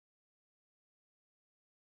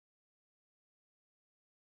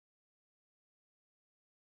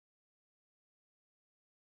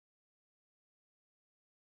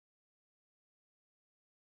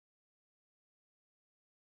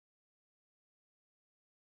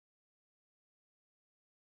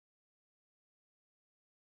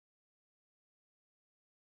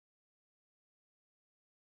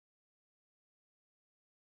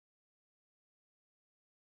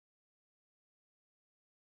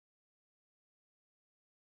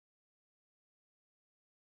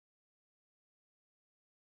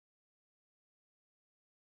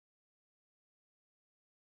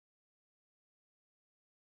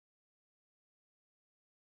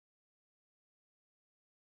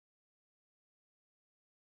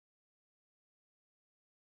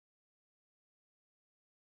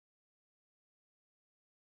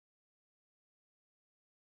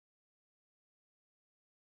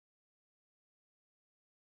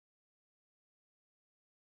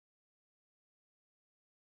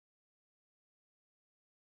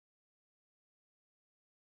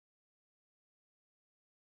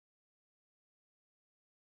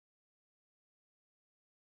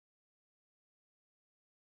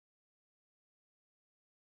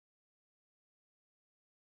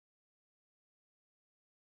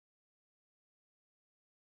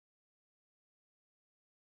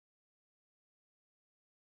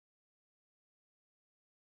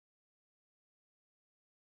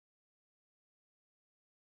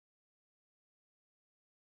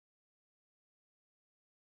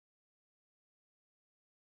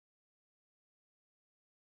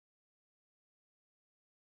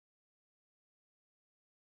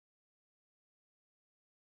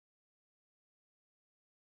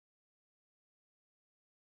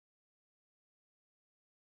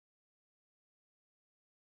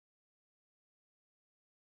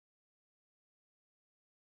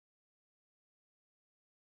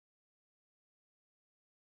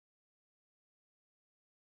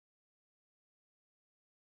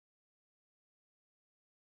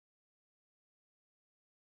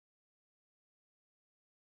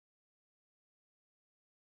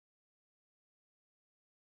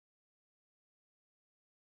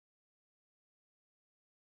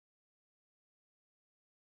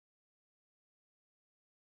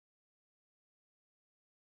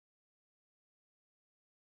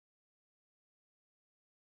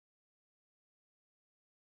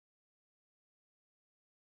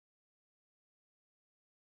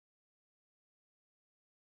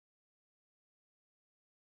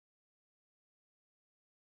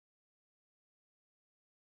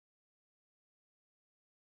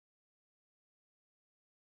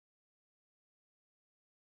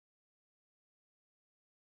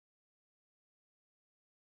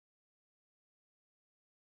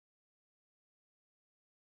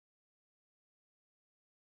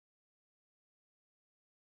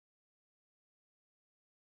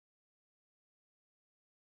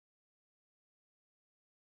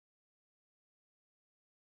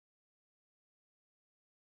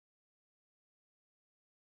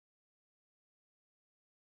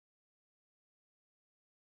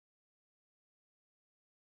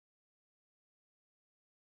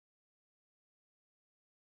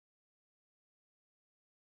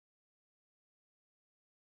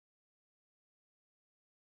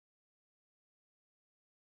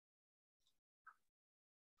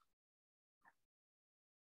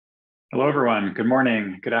Hello, everyone. Good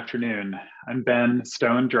morning. Good afternoon. I'm Ben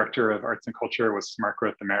Stone, Director of Arts and Culture with Smart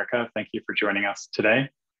Growth America. Thank you for joining us today.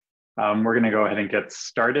 We're going to go ahead and get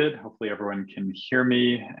started. Hopefully everyone can hear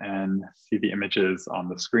me and see the images on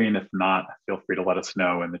the screen. If not, feel free to let us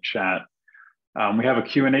know in the chat. We have a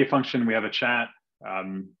Q&A function. We have a chat.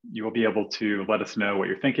 You will be able to let us know what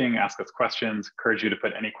you're thinking, ask us questions, encourage you to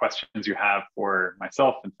put any questions you have for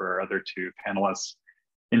myself and for our other two panelists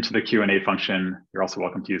into the Q&A function. You're also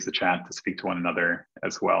welcome to use the chat to speak to one another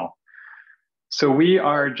as well. So we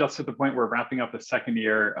are just at the point where we're wrapping up the second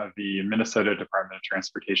year of the Minnesota Department of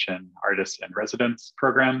Transportation Artists in Residence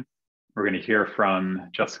program. We're going to hear from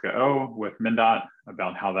Jessica O with MnDOT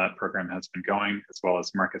about how that program has been going, as well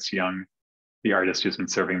as Marcus Young, the artist who's been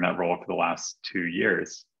serving that role for the last 2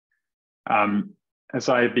 years. As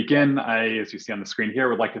I begin, as you see on the screen here,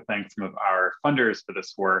 would like to thank some of our funders for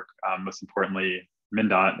this work, most importantly,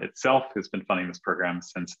 MnDOT itself, who's been funding this program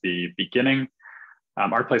since the beginning.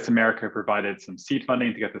 Art Place America provided some seed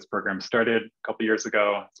funding to get this program started a couple years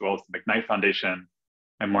ago, as well as the McKnight Foundation,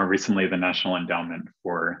 and more recently, the National Endowment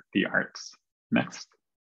for the Arts. Next.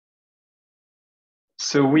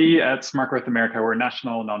 So we at Smart Growth America, we're a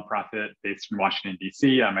national nonprofit based in Washington,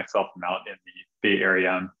 D.C. I myself am out in the Bay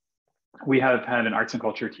Area. We have had an arts and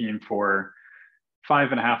culture team for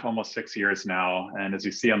 5.5, almost 6 years now. And as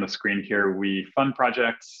you see on the screen here, we fund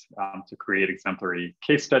projects to create exemplary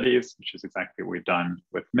case studies, which is exactly what we've done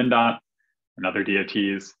with MnDOT and other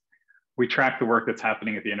DOTs. We track the work that's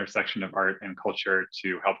happening at the intersection of art and culture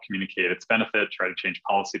to help communicate its benefit, try to change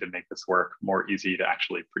policy to make this work more easy to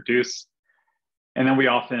actually produce. And then we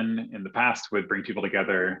often, in the past, would bring people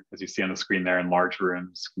together, as you see on the screen there, in large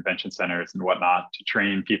rooms, convention centers and whatnot, to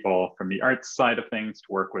train people from the arts side of things to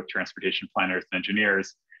work with transportation planners and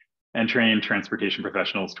engineers, and train transportation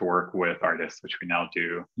professionals to work with artists, which we now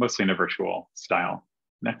do mostly in a virtual style.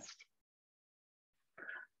 Next.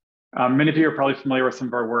 Many of you are probably familiar with some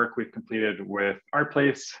of our work we've completed with Art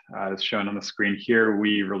Place. As shown on the screen here,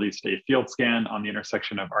 we released a field scan on the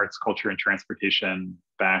intersection of arts, culture, and transportation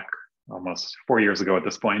back almost 4 years ago at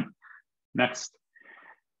this point. Next.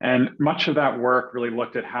 And much of that work really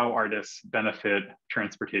looked at how artists benefit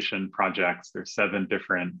transportation projects. There's 7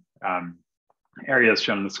 different areas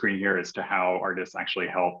shown on the screen here as to how artists actually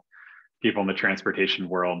help people in the transportation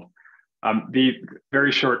world. The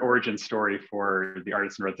very short origin story for the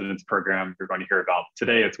Artists in Residence program you're going to hear about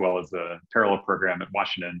today, as well as the parallel program at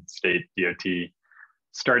Washington State DOT,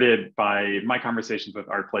 started by my conversations with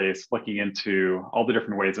Art Place, looking into all the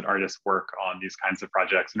different ways that artists work on these kinds of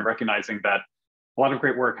projects and recognizing that a lot of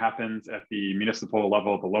great work happens at the municipal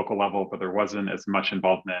level, the local level, but there wasn't as much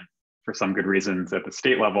involvement for some good reasons at the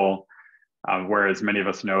state level. Whereas many of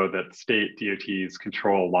us know that state DOTs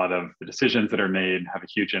control a lot of the decisions that are made, have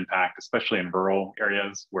a huge impact, especially in rural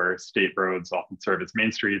areas where state roads often serve as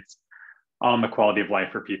main streets, on the quality of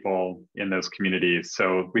life for people in those communities.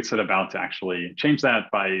 So we set about to actually change that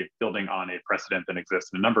by building on a precedent that exists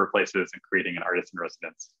in a number of places and creating an Artists in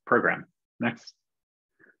Residence program. Next.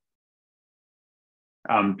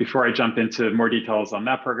 Before I jump into more details on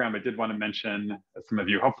that program, I did want to mention, as some of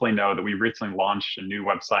you hopefully know, that we recently launched a new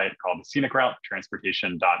website called the Scenic Route,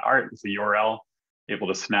 transportation.art is the URL, able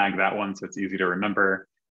to snag that one so it's easy to remember.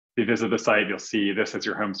 If you visit the site, you'll see this as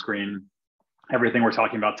your home screen. Everything we're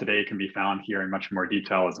talking about today can be found here in much more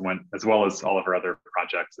detail, as well as all of our other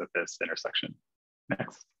projects at this intersection.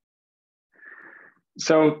 Next.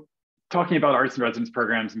 So talking about artists in residence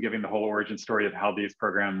programs and giving the whole origin story of how these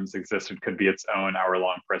programs existed could be its own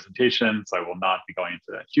hour-long presentation, so I will not be going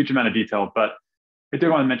into a huge amount of detail, but I did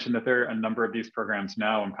want to mention that there are a number of these programs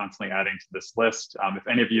now. I'm constantly adding to this list. If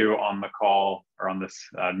any of you on the call or on this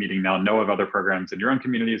meeting now know of other programs in your own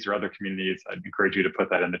communities or other communities, I'd encourage you to put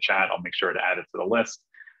that in the chat. I'll make sure to add it to the list.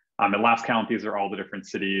 At last count, these are all the different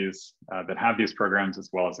cities that have these programs, as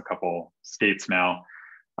well as a couple states now.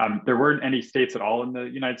 There weren't any states at all in the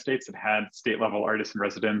United States that had state-level artists in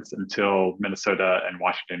residence until Minnesota and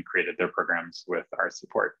Washington created their programs with our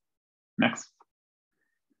support. Next.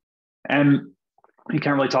 And you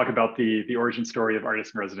can't really talk about the origin story of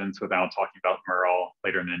artists in residence without talking about Merle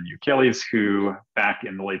Laterman Ukeles, who back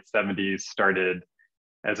in the late 70s started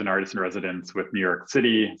as an artist in residence with New York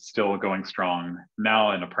City, still going strong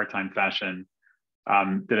now in a part-time fashion.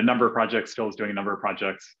 Did a number of projects, still is doing a number of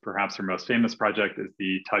projects. Perhaps her most famous project is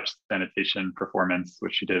the Touch Sanitation performance,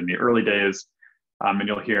 which she did in the early days. And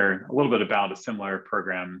you'll hear a little bit about a similar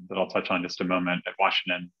program that I'll touch on in just a moment at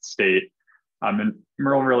Washington State. And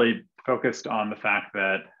Merle really focused on the fact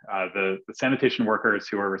that the sanitation workers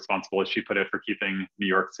who are responsible, as she put it, for keeping New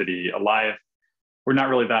York City alive were not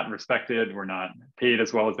really that respected, were not paid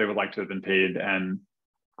as well as they would like to have been paid. And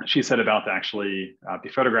she set about to actually be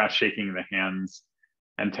photographed shaking the hands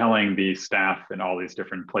and telling the staff in all these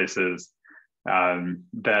different places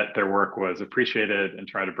that their work was appreciated and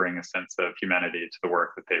try to bring a sense of humanity to the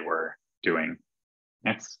work that they were doing.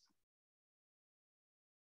 Next.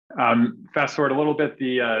 Fast forward a little bit,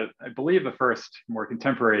 I believe the first more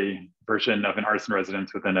contemporary version of an artist in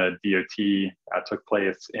residence within a DOT took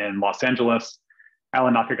place in Los Angeles.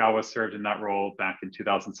 Alan Nakagawa served in that role back in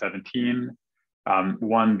 2017.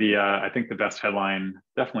 Won I think the best headline,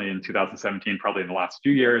 definitely in 2017, probably in the last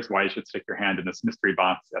few years, why you should stick your hand in this mystery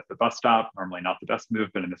box at the bus stop. Normally not the best move,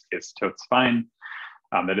 but in this case, totes fine.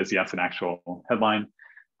 That is, yes, an actual headline.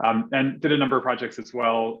 And did a number of projects as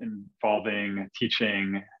well involving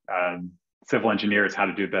teaching civil engineers how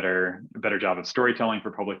to do a better job of storytelling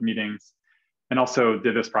for public meetings. And also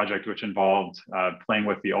did this project which involved playing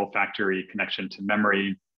with the olfactory connection to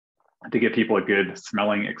memory to give people a good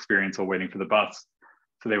smelling experience while waiting for the bus.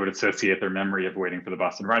 So they would associate their memory of waiting for the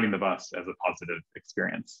bus and riding the bus as a positive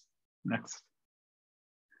experience. Next.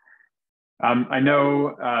 I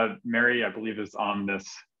know Mary, I believe, is on this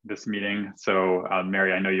meeting. So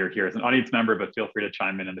Mary, I know you're here as an audience member, but feel free to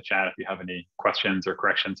chime in the chat if you have any questions or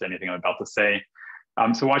corrections to anything I'm about to say.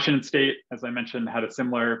 So Washington State, as I mentioned, had a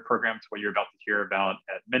similar program to what you're about to hear about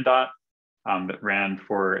at MnDOT that ran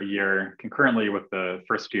for a year concurrently with the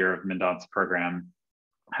first year of MnDOT's program.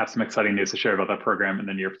 Have some exciting news to share about that program in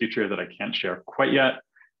the near future that I can't share quite yet.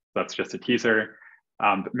 That's just a teaser.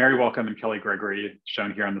 But Mary Welcome and Kelly Gregory,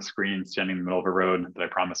 shown here on the screen, standing in the middle of a road that I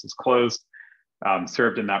promise is closed,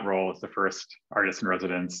 served in that role as the first artist in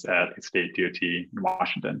residence at a state DOT in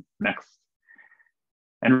Washington. Next.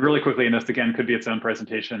 And really quickly, and this again could be its own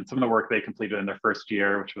presentation, some of the work they completed in their first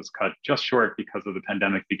year, which was cut just short because of the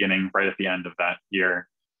pandemic beginning right at the end of that year,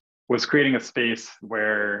 was creating a space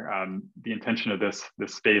where the intention of this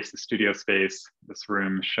space, the studio space, this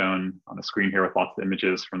room shown on the screen here with lots of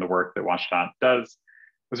images from the work that WashDOT does,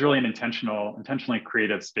 was really an intentionally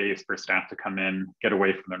creative space for staff to come in, get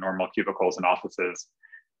away from their normal cubicles and offices,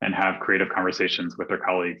 and have creative conversations with their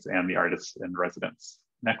colleagues and the artists in residence.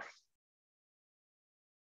 Next.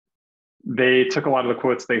 They took a lot of the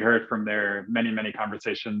quotes they heard from their many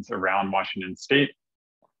conversations around Washington State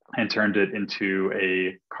and turned it into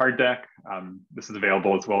a card deck. This is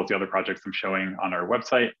available as well as the other projects I'm showing on our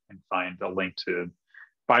website, and find a link to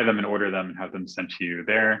buy them and order them and have them sent to you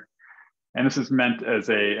there. And this is meant as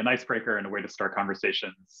an icebreaker and a way to start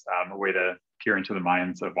conversations, a way to peer into the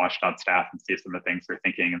minds of WashDOT staff and see some of the things they're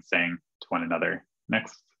thinking and saying to one another.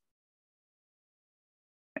 Next.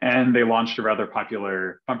 And they launched a rather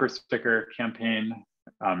popular bumper sticker campaign.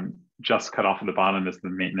 Just cut off at the bottom is the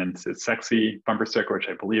 "Maintenance is Sexy" bumper sticker, which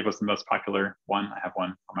I believe was the most popular one. I have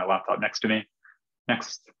one on my laptop next to me.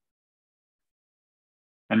 Next.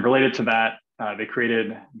 And related to that, they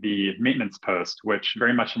created the maintenance post, which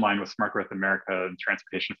very much in line with Smart Growth America and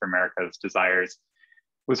Transportation for America's desires,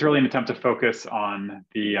 was really an attempt to focus on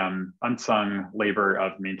the unsung labor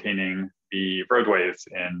of maintaining the roadways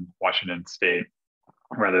in Washington State.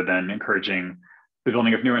 Rather than encouraging the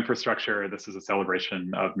building of new infrastructure, this is a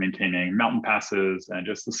celebration of maintaining mountain passes and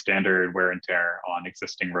just the standard wear and tear on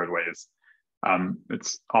existing roadways.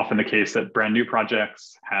 It's often the case that brand new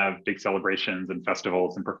projects have big celebrations and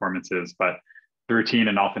festivals and performances, but the routine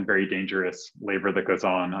and often very dangerous labor that goes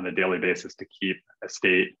on a daily basis to keep a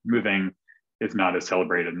state moving is not as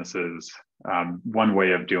celebrated. And this is one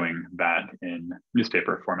way of doing that in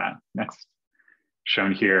newspaper format. Next.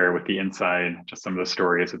 Shown here with the inside, just some of the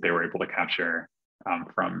stories that they were able to capture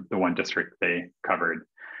from the one district they covered.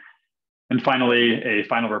 And finally, a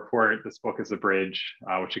final report. This book is a bridge,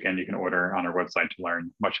 which again, you can order on our website to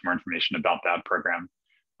learn much more information about that program.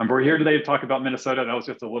 We're here today to talk about Minnesota. That was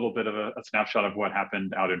just a little bit of a snapshot of what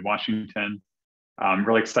happened out in Washington. I'm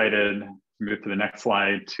really excited to move to the next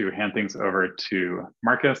slide to hand things over to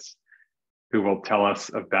Marcus, who will tell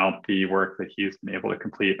us about the work that he's been able to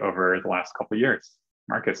complete over the last couple of years.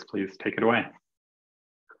 Marcus, please take it away.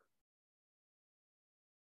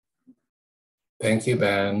 Thank you,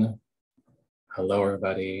 Ben. Hello,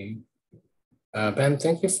 everybody. Ben,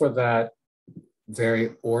 thank you for that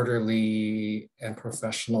very orderly and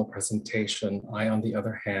professional presentation. I, on the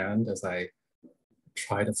other hand, as I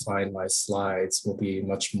try to find my slides, will be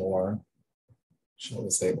much more, shall we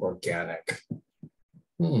say, organic.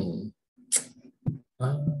 Let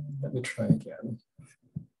me try again.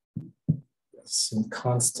 Some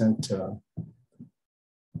constant,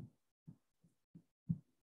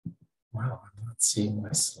 wow, I'm not seeing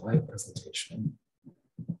my slide presentation.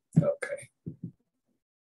 Okay.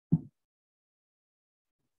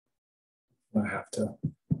 I have to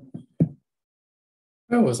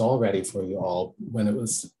I was all ready for you all when it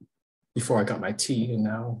was before I got my tea, and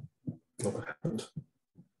now look what happened.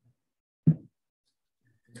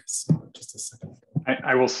 So just a second.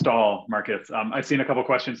 I will stall, Marcus. I've seen a couple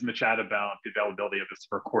questions in the chat about the availability of this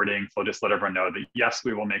recording. So I'll just let everyone know that yes,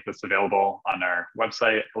 we will make this available on our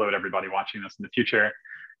website. Hello to everybody watching this in the future.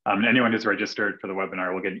 Anyone who's registered for the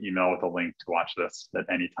webinar will get an email with a link to watch this at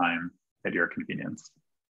any time at your convenience.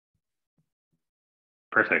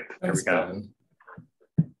 Perfect. Thanks, there we go.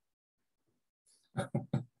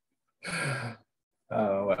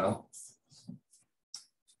 Oh, well.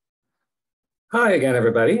 Hi again,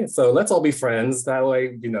 everybody. So let's all be friends. That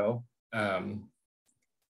way, you know,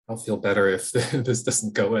 I'll feel better if this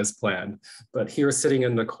doesn't go as planned. But here, sitting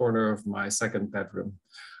in the corner of my second bedroom,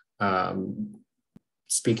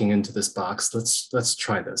 speaking into this box, let's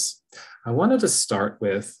try this. I wanted to start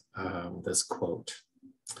with this quote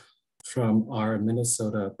from our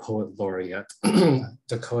Minnesota Poet Laureate,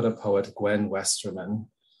 Dakota poet Gwen Westerman.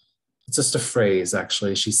 It's just a phrase,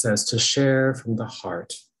 actually. She says, "To share from the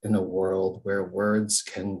heart in a world where words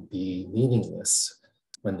can be meaningless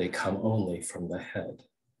when they come only from the head."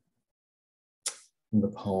 In the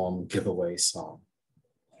poem, Giveaway Song.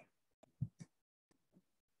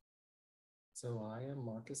 So I am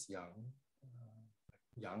Marcus Yang.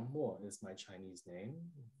 Yang Mo is my Chinese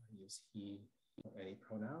name. I use he or any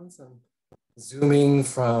pronouns. I'm zooming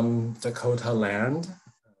from Dakota land,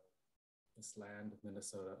 this land of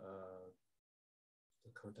Minnesota,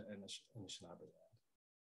 Dakota and Anishinaabe land.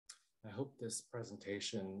 I hope this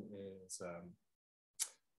presentation is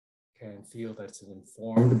can feel that it's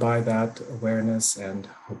informed by that awareness and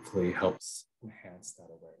hopefully helps enhance that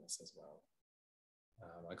awareness as well.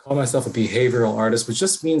 I call myself a behavioral artist, which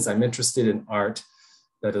just means I'm interested in art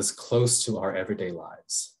that is close to our everyday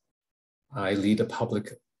lives. I lead a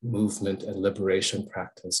public movement and liberation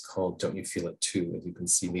practice called Don't You Feel It Too? And you can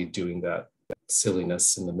see me doing that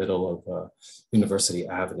silliness in the middle of University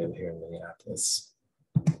Avenue here in Minneapolis.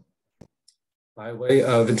 By way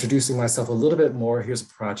of introducing myself a little bit more, here's a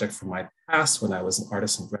project from my past when I was an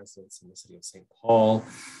artist in residence in the city of St. Paul.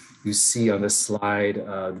 You see on this slide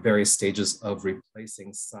the various stages of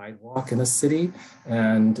replacing sidewalk in a city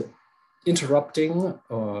and interrupting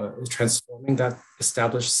or transforming that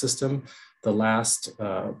established system. The last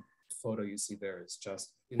photo you see there is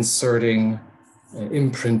just inserting,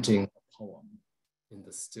 imprinting a poem in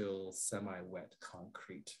the still semi-wet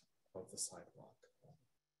concrete of the sidewalk.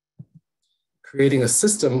 Creating a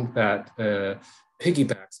system that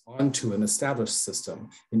piggybacks onto an established system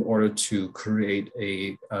in order to create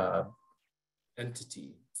a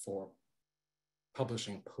entity for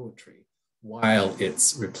publishing poetry while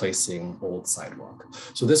it's replacing old sidewalk.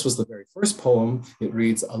 So this was the very first poem. It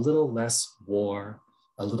reads, "A little less war,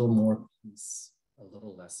 a little more peace, a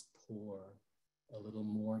little less poor, a little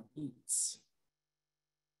more eats."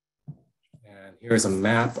 And here's a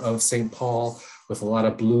map of St. Paul with a lot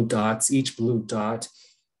of blue dots. Each blue dot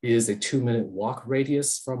is a 2-minute walk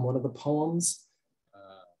radius from one of the poems.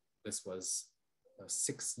 This was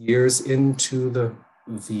 6 years into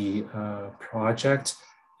the project.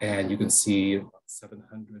 And you can see about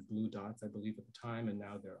 700 blue dots, I believe, at the time. And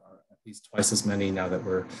now there are at least twice as many now that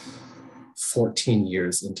we're 14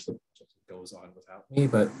 years into the project. It goes on without me,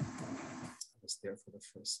 but I was there for the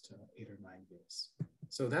first 8 or 9 years.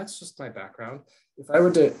 So that's just my background. If I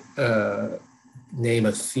were to name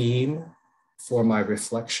a theme for my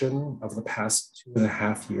reflection of the past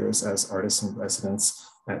 2.5 years as artist in residence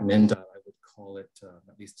at MnDOT, I would call it,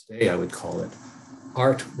 at least today, I would call it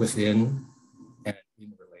art within and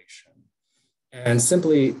in relation. And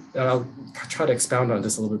simply, I'll try to expound on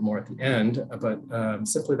this a little bit more at the end, but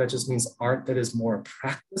simply that just means art that is more a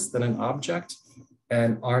practice than an object,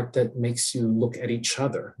 and art that makes you look at each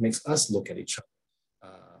other, makes us look at each other,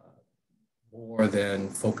 more than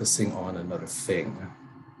focusing on another thing.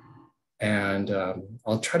 And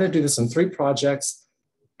I'll try to do this in 3 projects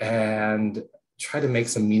and try to make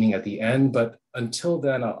some meaning at the end. But until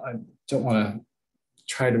then, I don't want to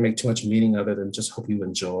try to make too much meaning of it and just hope you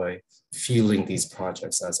enjoy feeling these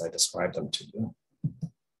projects as I describe them to you.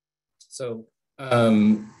 So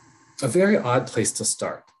a very odd place to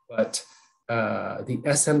start, but the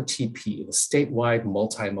SMTP, the Statewide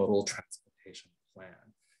Multimodal Transportation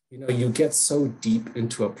Plan. You know, you get so deep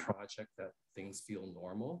into a project that things feel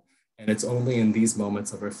normal. And it's only in these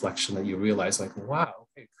moments of reflection that you realize, like, wow,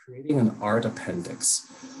 okay, creating an art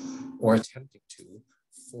appendix or attempting to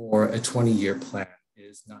for a 20-year plan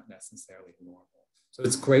is not necessarily normal. So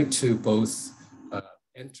it's great to both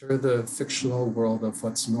enter the fictional world of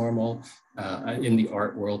what's normal in the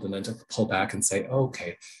art world and then to pull back and say,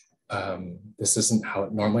 okay, this isn't how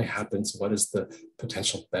it normally happens. What is the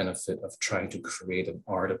potential benefit of trying to create an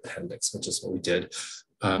art appendix, which is what we did.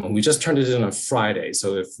 And we just turned it in on Friday.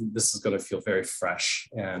 So if this is going to feel very fresh,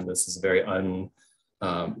 and this is a very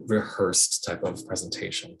unrehearsed type of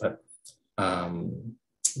presentation. But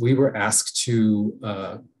we were asked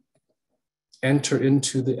to enter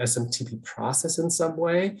into the SMTP process in some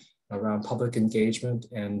way around public engagement,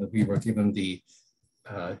 and we were given the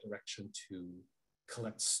direction to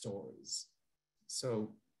collect stories.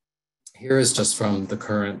 So here is just from the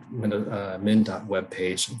current MnDOT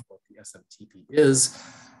webpage of what the SMTP is.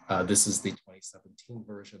 This is the 2017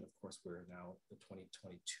 version. Of course, we're now the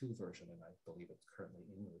 2022 version, and I believe it's currently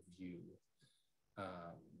in review.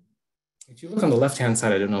 If you look on the left-hand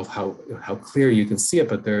side, I don't know how clear you can see it,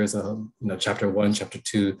 but there is a chapter 1, chapter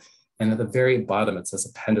 2, and at the very bottom it says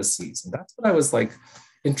appendices, and that's what I was like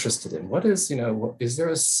interested in. What is, is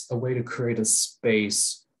there a way to create a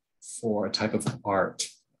space for a type of art,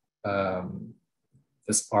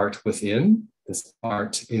 this art within, this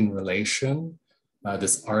art in relation,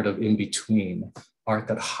 this art of in between, art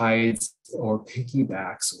that hides or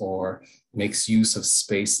piggybacks or makes use of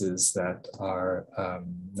spaces that are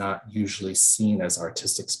not usually seen as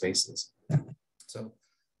artistic spaces. So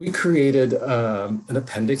we created an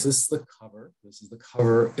appendix. This is the cover. This is the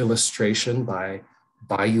cover illustration by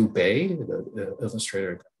Bayou Bay, the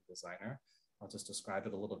illustrator and designer. I'll just describe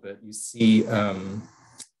it a little bit. You see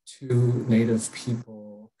two Native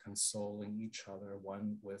people consoling each other,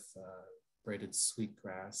 one with braided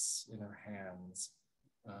sweetgrass in her hands,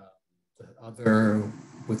 the other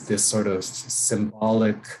with this sort of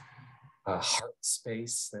symbolic heart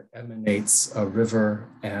space that emanates a river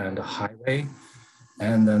and a highway.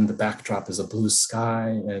 And then the backdrop is a blue sky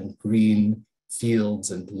and green fields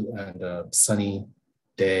and sunny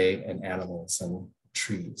day and animals and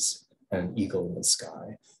trees and eagle in the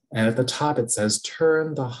sky. And at the top it says,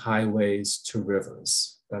 "Turn the highways to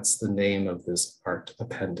rivers." That's the name of this art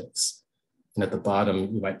appendix. And at the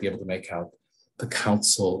bottom, you might be able to make out the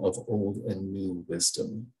Council of Old and New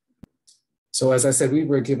Wisdom. So as I said, we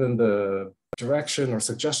were given the direction or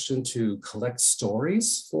suggestion to collect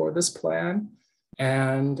stories for this plan.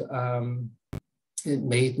 And it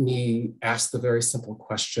made me ask the very simple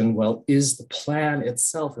question, well, is the plan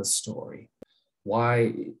itself a story?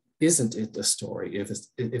 Why isn't it a story if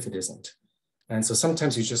it isn't? And so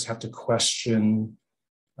sometimes you just have to question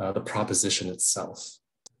the proposition itself.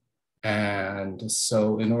 And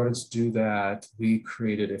so in order to do that, we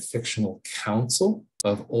created a fictional council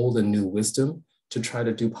of old and new wisdom to try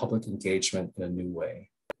to do public engagement in a new way.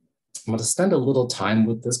 I'm going to spend a little time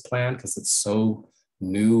with this plan because it's so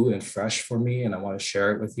new and fresh for me, and I want to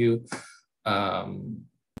share it with you.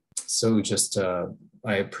 So just,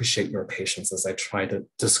 I appreciate your patience as I try to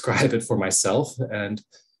describe it for myself and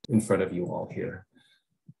in front of you all here.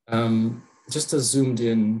 Just to zoomed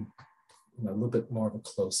in a little bit more of a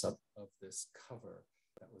close-up of this cover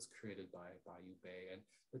that was created by Bayou Bay. And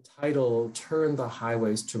the title, "Turn the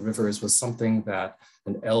Highways to Rivers," was something that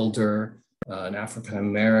an elder, an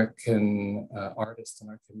African-American artist in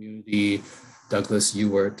our community, Douglas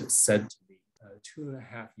Ewart, said to me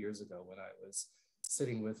 2.5 years ago when I was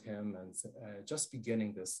sitting with him and just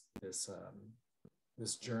beginning this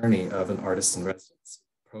journey of an artist in residence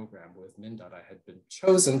program with MnDOT. I had been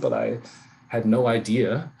chosen, but I had no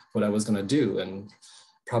idea what I was going to do. And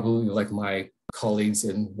probably like my colleagues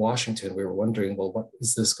in Washington, we were wondering, well, what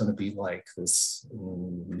is this going to be like, this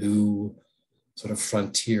new sort of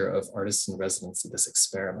frontier of artists in residency, this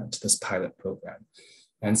experiment, this pilot program.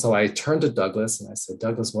 And so I turned to Douglas and I said,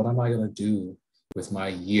 "Douglas, what am I going to do with my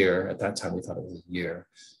year?" At that time, we thought it was a year,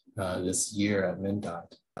 this year at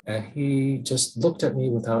MnDOT. And he just looked at me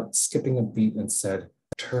without skipping a beat and said,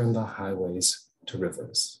 "Turn the highways to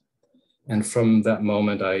rivers." And from that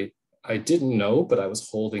moment, I didn't know, but I was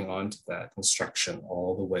holding on to that instruction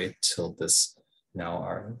all the way till this now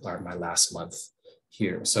my last month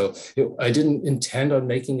here. So I didn't intend on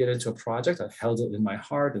making it into a project. I held it in my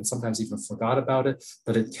heart and sometimes even forgot about it,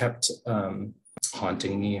 but it kept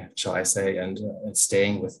haunting me, shall I say, and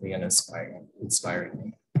staying with me and inspiring me.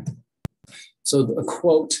 So a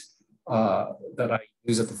quote that I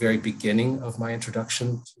use at the very beginning of my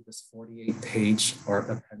introduction to this 48-page art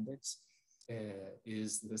appendix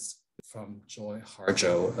is this from Joy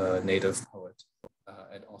Harjo, a Native poet,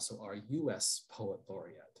 and also our US Poet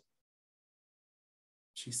Laureate.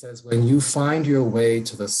 She says, "When you find your way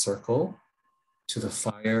to the circle, to the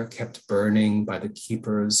fire kept burning by the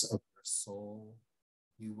keepers of your soul,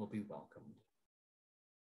 you will be welcomed."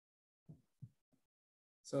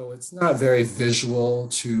 So it's not very visual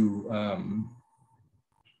to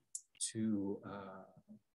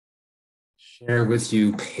share with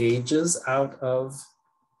you pages out of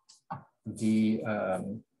the,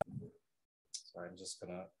 sorry,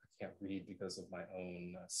 I can't read because of my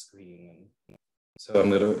own screen. So I'm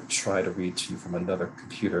going to try to read to you from another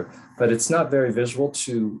computer, but it's not very visual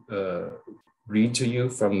to read to you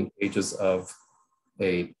from pages of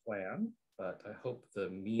a plan, but I hope the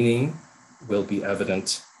meaning will be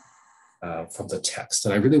evident from the text.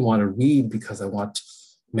 And I really want to read because I want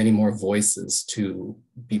many more voices to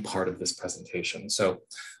be part of this presentation. So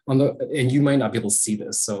and you might not be able to see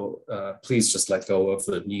this, so please just let go of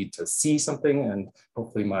the need to see something, and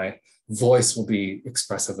hopefully my voice will be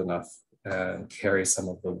expressive enough and carry some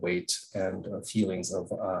of the weight and feelings of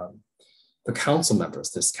the council members,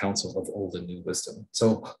 this Council of Old and New Wisdom.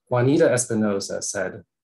 So Juanita Espinosa said,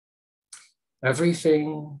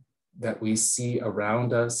 "Everything that we see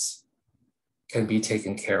around us can be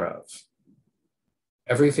taken care of.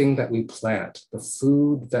 Everything that we plant, the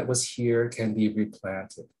food that was here can be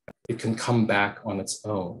replanted. It can come back on its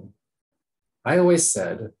own. I always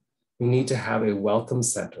said, we need to have a welcome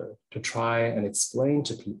center to try and explain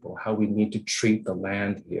to people how we need to treat the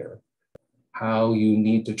land here, how you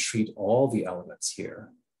need to treat all the elements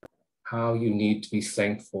here, how you need to be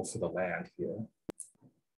thankful for the land here.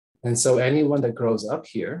 And so anyone that grows up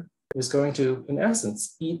here is going to, in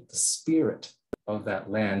essence, eat the spirit of that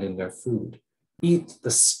land in their food, eat the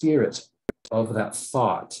spirit of that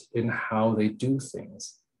thought in how they do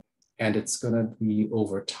things. And it's going to be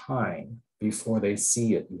over time before they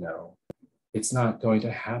see it, you know. It's not going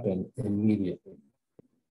to happen immediately.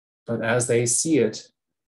 But as they see it,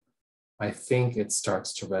 I think it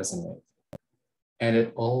starts to resonate. And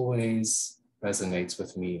it always resonates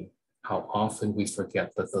with me how often we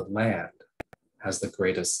forget that the land has the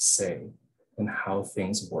greatest say in how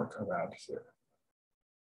things work around here.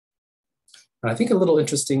 And I think a little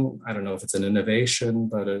interesting, I don't know if it's an innovation,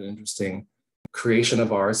 but an interesting creation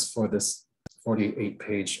of ours for this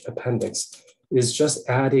 48-page appendix is just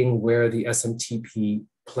adding where the SMTP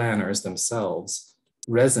planners themselves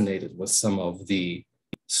resonated with some of the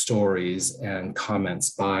stories and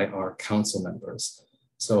comments by our council members.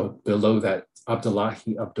 So below that,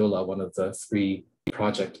 Abdullahi Abdullah, one of the 3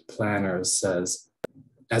 project planners, says,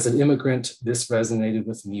 as an immigrant, this resonated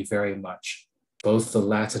with me very much. Both the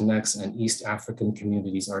Latinx and East African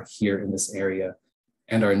communities are here in this area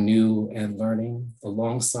and are new and learning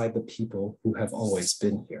alongside the people who have always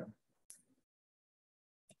been here.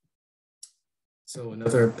 So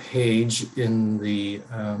another page in the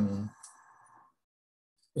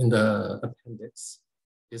appendix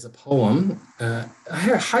is a poem. I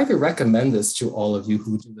highly recommend this to all of you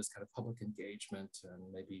who do this kind of public engagement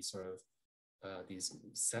and maybe sort of these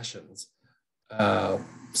sessions.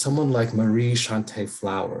 Someone like Marie Chante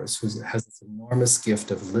Flowers, who has this enormous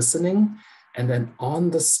gift of listening and then on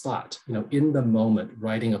the spot, you know, in the moment,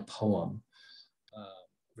 writing a poem,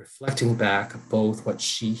 reflecting back both what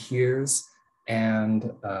she hears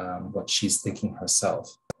and what she's thinking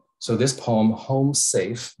herself. So this poem, Home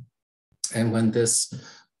Safe, and when this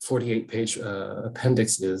 48-page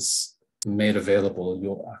appendix is made available,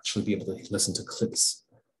 you'll actually be able to listen to clips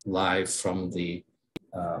live from the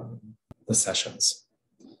sessions.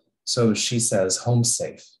 So she says, home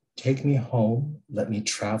safe. Take me home, let me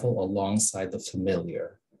travel alongside the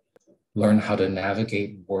familiar, learn how to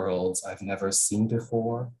navigate worlds I've never seen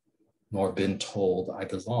before, nor been told I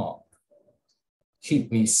belong.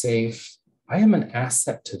 Keep me safe. I am an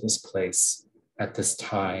asset to this place at this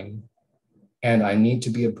time, and I need to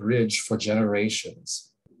be a bridge for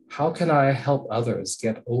generations. How can I help others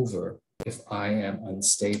get over if I am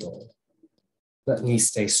unstable? Let me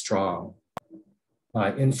stay strong.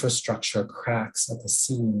 My infrastructure cracks at the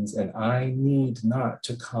seams, and I need not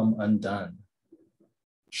to come undone.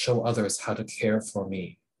 Show others how to care for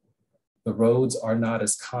me. The roads are not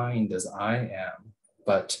as kind as I am,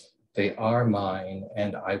 but they are mine,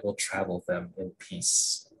 and I will travel them in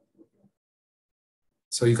peace.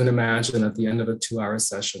 So you can imagine at the end of a 2-hour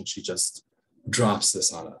session, she just drops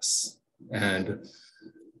this on us and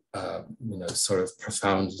you know, sort of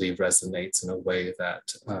profoundly resonates in a way that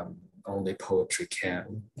only poetry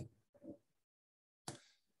can.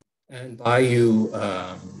 And Bayou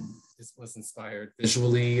was inspired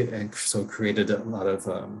visually and so created a lot of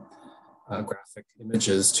graphic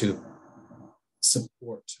images to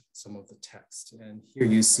support some of the text. And here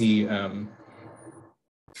you see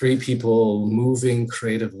 3 people moving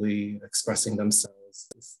creatively, expressing themselves.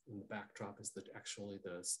 In the backdrop is actually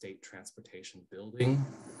the state transportation building,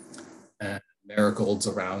 and marigolds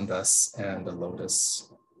around us, and the lotus.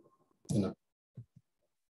 You know.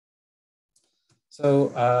 So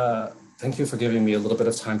thank you for giving me a little bit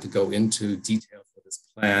of time to go into detail for this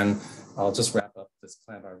plan. I'll just wrap up this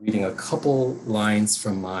plan by reading a couple lines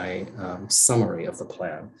from my summary of the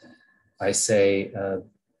plan. I say,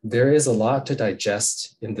 there is a lot to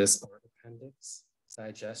digest in this art appendix.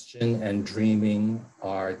 Digestion and dreaming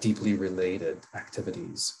are deeply related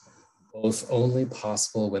activities, both only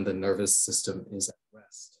possible when the nervous system is at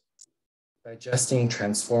rest. Digesting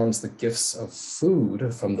transforms the gifts of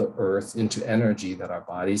food from the earth into energy that our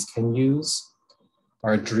bodies can use.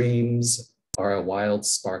 Our dreams are a wild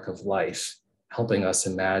spark of life, helping us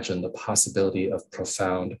imagine the possibility of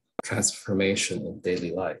profound transformation in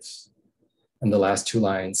daily life. And the last two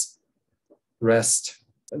lines, rest,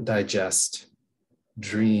 digest,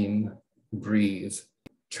 dream, breathe,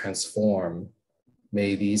 transform.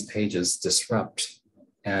 May these pages disrupt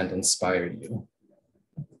and inspire you.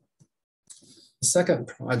 The second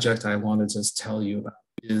project I want to just tell you about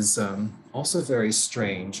is also very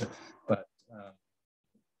strange, but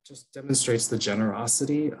just demonstrates the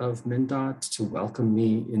generosity of MnDOT to welcome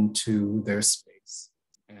me into their space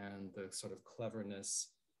and the sort of cleverness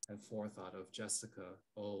and forethought of Jessica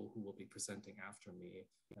O, who will be presenting after me,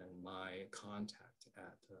 and my contact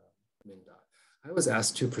at MnDOT. I was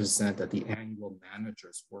asked to present at the annual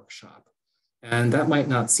managers workshop. And that might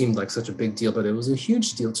not seem like such a big deal, but it was a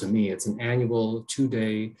huge deal to me. It's an annual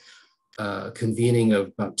 2-day convening of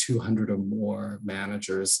about 200 or more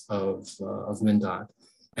managers of MnDOT.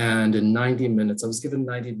 And in 90 minutes, I was given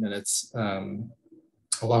 90 minutes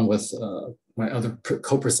along with my other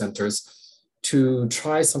co-presenters to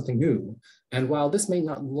try something new. And while this may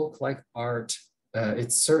not look like art,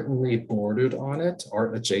 it's certainly bordered on it,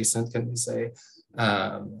 art adjacent, can we say.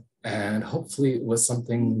 And hopefully it was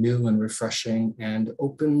something new and refreshing and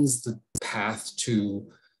opens the path to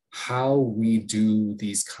how we do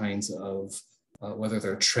these kinds of, whether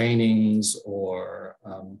they're trainings or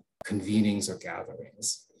convenings or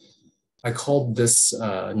gatherings. I called this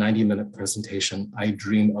 90-minute presentation, I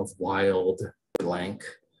Dream of Wild blank,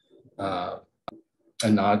 a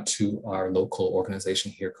nod to our local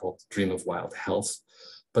organization here called Dream of Wild Health.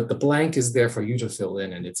 But the blank is there for you to fill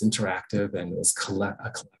in, and it's interactive and it's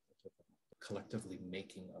collectively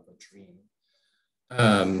making of a dream.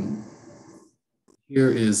 Here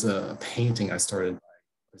is a painting I started by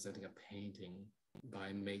presenting a painting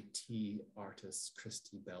by Métis artist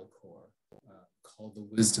Christy Belcourt called The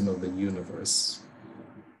Wisdom of the Universe.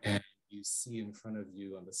 And you see in front of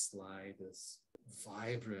you on the slide this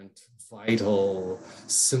vibrant, vital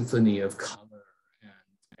symphony of color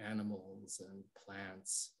and animals and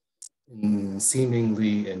plants in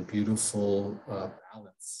seemingly in beautiful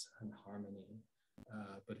balance and harmony.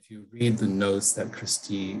 But if you read the notes that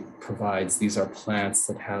Christy provides, these are plants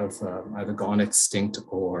that have either gone extinct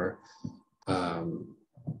or on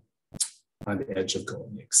the edge of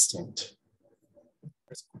going extinct.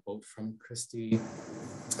 There's a quote from Christy: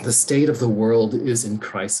 "The state of the world is in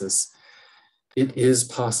crisis. It is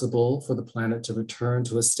possible for the planet to return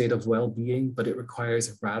to a state of well-being, but it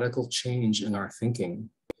requires radical change in our thinking.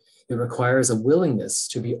 It requires a willingness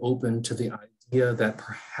to be open to the idea that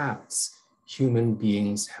perhaps human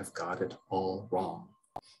beings have got it all wrong."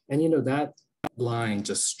 And you know, that line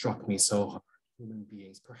just struck me so hard. Human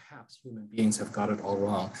beings, perhaps human beings have got it all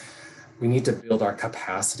wrong. We need to build our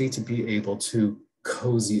capacity to be able to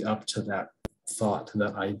cozy up to that thought, to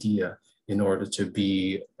that idea, in order to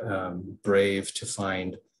be brave to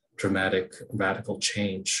find dramatic, radical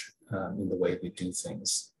change in the way we do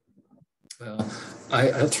things.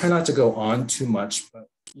 I'll try not to go on too much, but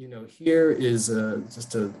you know, here is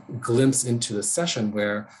just a glimpse into the session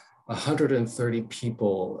where 130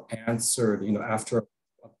 people answered, you know, after an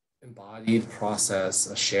embodied process,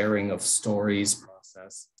 a sharing of stories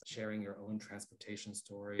process, sharing your own transportation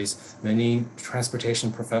stories. Many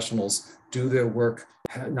transportation professionals do their work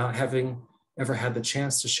not having ever had the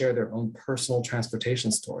chance to share their own personal transportation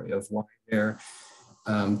story of why they're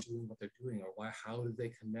doing what they're doing, or how do they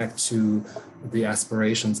connect to the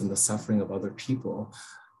aspirations and the suffering of other people.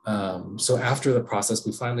 So after the process,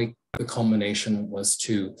 the culmination was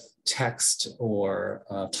to text or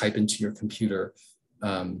type into your computer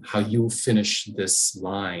how you finish this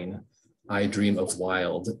line, I dream of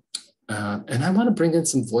wild. And I want to bring in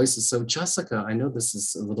some voices. So Jessica, I know this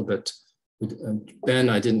is a little bit, Ben,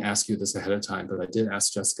 I didn't ask you this ahead of time, but I did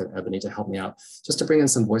ask Jessica and Ebony to help me out, just to bring in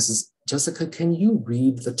some voices. Jessica, can you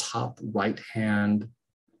read the top right-hand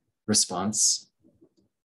response?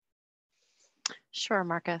 Sure,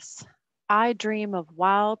 Marcus. I dream of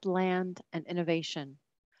wild land and innovation,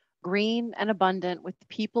 green and abundant with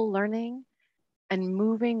people learning and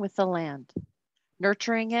moving with the land,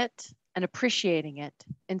 nurturing it and appreciating it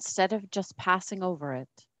instead of just passing over it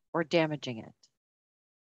or damaging it.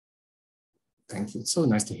 Thank you. It's so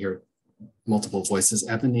nice to hear multiple voices.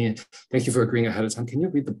 Ebony, thank you for agreeing ahead of time. Can you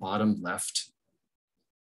read the bottom left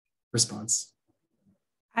response?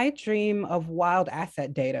 I dream of wild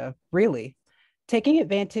asset data, really. Taking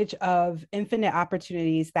advantage of infinite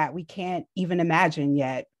opportunities that we can't even imagine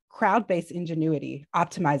yet, crowd-based ingenuity,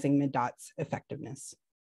 optimizing MnDOT's effectiveness.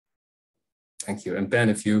 Thank you. And Ben,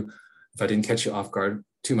 if I didn't catch you off guard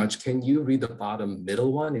too much, can you read the bottom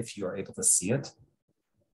middle one if you are able to see it?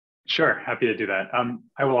 Sure, happy to do that.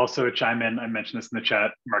 I will also chime in. I mentioned this in the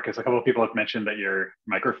chat, Marcus. A couple of people have mentioned that your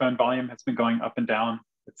microphone volume has been going up and down.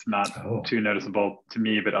 It's not too noticeable to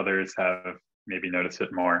me, but others have maybe noticed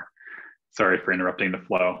it more. Sorry for interrupting the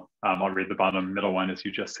flow. I'll read the bottom middle one as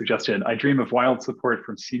you just suggested. I dream of wild support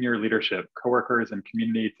from senior leadership, coworkers, and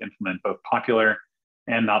community to implement both popular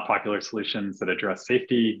and not popular solutions that address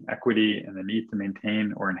safety, equity, and the need to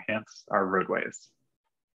maintain or enhance our roadways.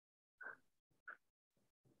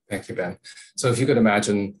 Thank you, Ben. So if you could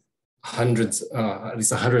imagine hundreds, at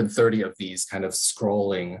least 130 of these kind of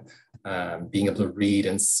scrolling, being able to read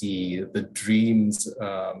and see the dreams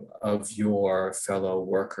of your fellow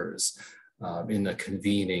workers in a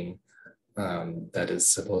convening that is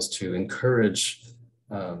supposed to encourage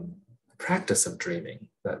practice of dreaming,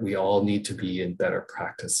 that we all need to be in better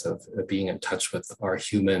practice of being in touch with our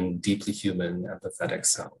human, deeply human, empathetic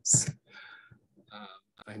selves.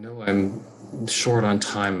 I know I'm short on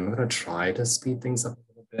time. I'm going to try to speed things up a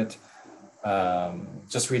little bit.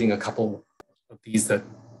 Just reading a couple of these that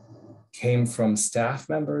came from staff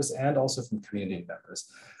members and also from community members.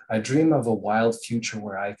 I dream of a wild future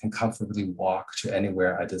where I can comfortably walk to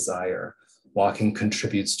anywhere I desire. Walking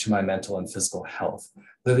contributes to my mental and physical health.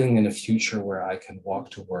 Living in a future where I can walk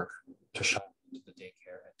to work, to shop, to the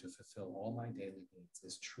daycare, and to fulfill all my daily needs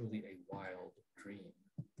is truly a wild dream.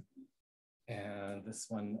 And this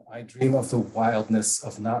one, I dream of the wildness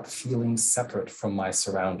of not feeling separate from my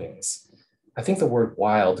surroundings. I think the word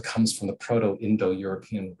wild comes from the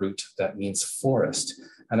Proto-Indo-European root that means forest.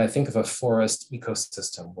 And I think of a forest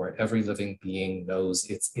ecosystem where every living being knows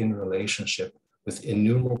it's in relationship with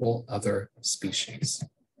innumerable other species.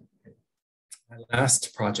 My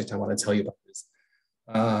last project I want to tell you about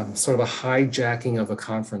is sort of a hijacking of a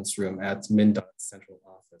conference room at MnDOT's central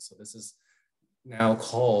office. So this is now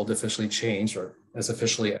called, officially changed, or as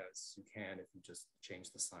officially as you can if you just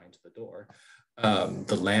change the sign to the door,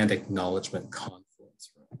 the Land Acknowledgement Confluence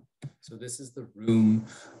Room. So this is the room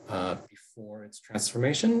before its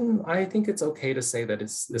transformation. I think it's okay to say that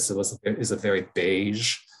this is a very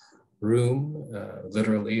beige room,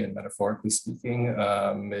 literally and metaphorically speaking.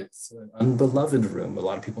 It's an unbeloved room. A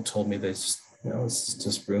lot of people told me that it's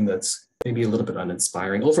just a room that's maybe a little bit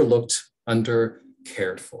uninspiring, overlooked,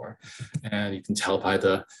 cared for. And you can tell by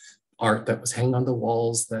the art that was hanging on the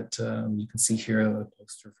walls that you can see here a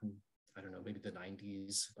poster from, I don't know, maybe the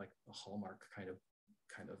 90s, like a Hallmark kind of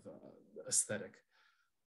aesthetic.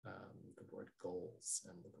 The word goals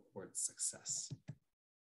and the word success.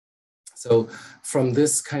 So from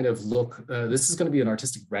this kind of look, this is going to be an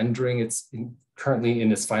artistic rendering. It's currently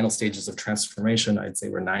in its final stages of transformation. I'd say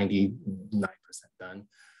we're 99% done.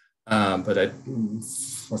 But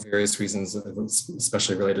for various reasons,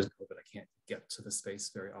 especially related to COVID, I can't get to the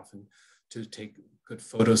space very often to take good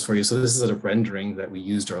photos for you. So this is a rendering that we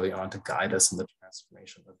used early on to guide us in the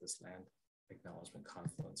transformation of this Land Acknowledgement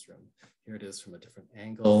Confluence Room. Here it is from a different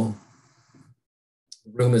angle.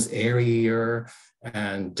 The room is airier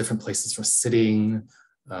and different places for sitting,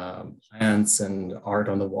 plants and art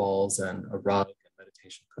on the walls and a rug and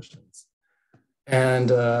meditation cushions. And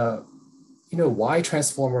why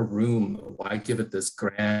transform a room? Why give it this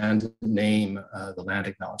grand name, the Land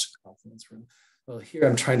Acknowledgement Confluence Room? Well, here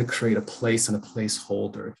I'm trying to create a place and a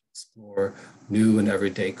placeholder to explore new and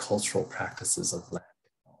everyday cultural practices of land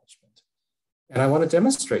acknowledgement. And I want to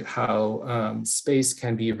demonstrate how space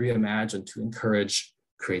can be reimagined to encourage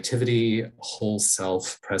creativity, whole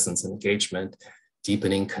self, presence, and engagement,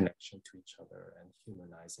 deepening connection to each other, and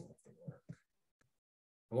humanizing of the work.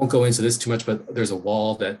 I won't go into this too much, but there's a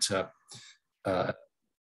wall that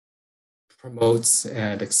promotes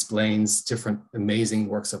and explains different amazing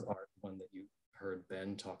works of art. One that you heard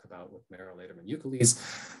Ben talk about with Meryl Lederman Euclides,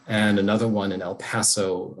 and another one in El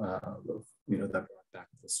Paso, that brought back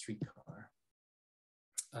the streetcar.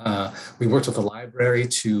 We worked with the library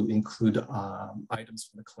to include items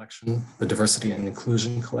from the collection, the diversity and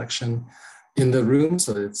inclusion collection, in the room,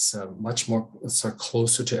 so it's much more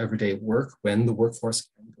closer to everyday work when the workforce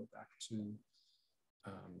can go back to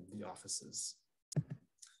the offices.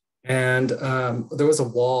 And there was a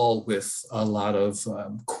wall with a lot of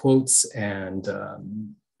quotes and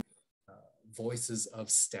voices of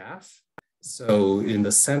staff. So in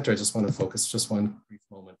the center, I just want to focus just one brief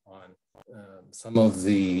moment on some of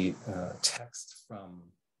the text from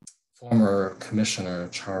former Commissioner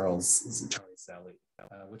Charles Zelle,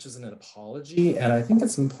 which is an apology. And I think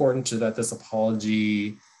it's important that this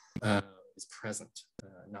apology is present,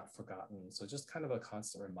 not forgotten. So just kind of a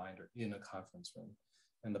constant reminder in a conference room.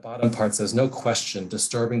 And the bottom part says, no question,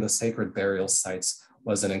 disturbing the sacred burial sites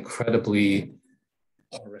was an incredibly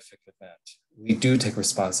horrific event. We do take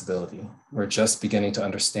responsibility. We're just beginning to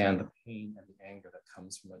understand the pain and the anger that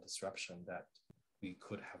comes from a disruption that we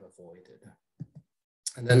could have avoided.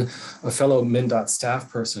 And then a fellow MnDOT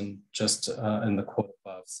staff person just in the quote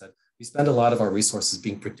above said, we spend a lot of our resources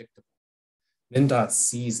being predictable. MnDOT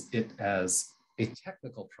sees it as a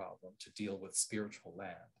technical problem to deal with spiritual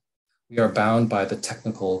land. We are bound by the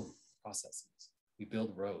technical processes. We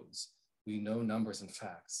build roads. We know numbers and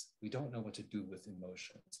facts. We don't know what to do with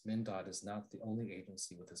emotions. MnDOT is not the only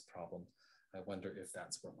agency with this problem. I wonder if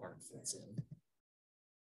that's where art fits in.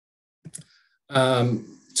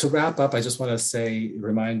 To wrap up, I just want to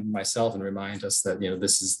remind myself and remind us that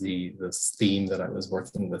this is this theme that I was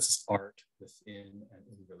working with, is art within and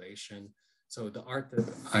in relation. So the art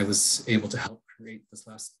that I was able to help create this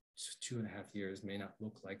last 2.5 years may not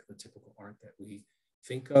look like the typical art that we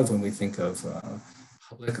think of when we think of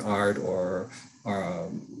public art or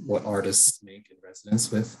what artists make in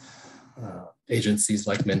residence with agencies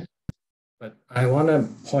like MnDOT. But I want to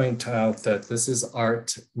point out that this is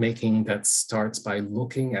art making that starts by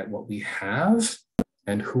looking at what we have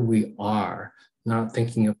and who we are, not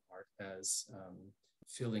thinking of art as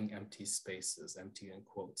filling empty spaces, empty in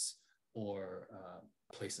quotes, or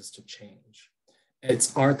places to change.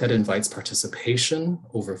 It's art that invites participation,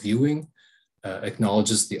 overviewing,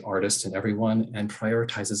 acknowledges the artist and everyone, and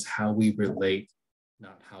prioritizes how we relate,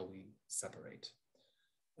 not how we separate.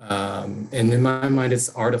 And in my mind, it's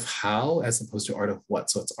art of how as opposed to art of what.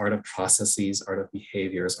 So it's art of processes, art of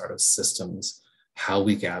behaviors, art of systems, how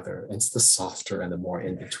we gather. And it's the softer and the more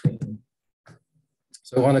in between.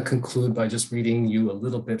 So I want to conclude by just reading you a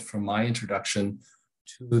little bit from my introduction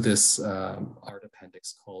to this art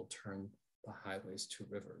appendix called Turn the Highways to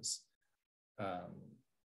Rivers.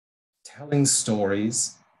 Telling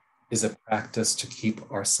stories is a practice to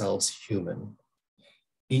keep ourselves human.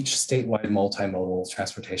 Each statewide multimodal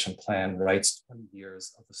transportation plan writes 20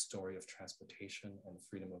 years of the story of transportation and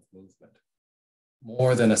freedom of movement.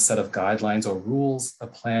 More than a set of guidelines or rules, a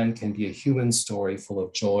plan can be a human story full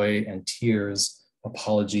of joy and tears,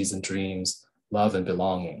 apologies and dreams, love and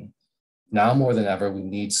belonging. Now more than ever, we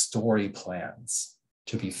need story plans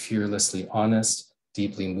to be fearlessly honest,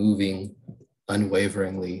 deeply moving,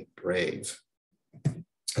 unwaveringly brave.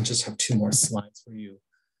 I just have 2 more slides for you.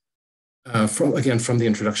 From the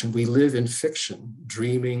introduction, we live in fiction.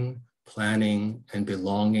 Dreaming, planning, and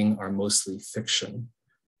belonging are mostly fiction.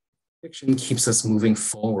 Fiction keeps us moving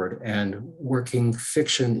forward, and working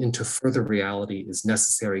fiction into further reality is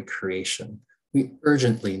necessary creation. We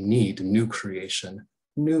urgently need new creation,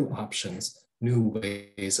 new options, new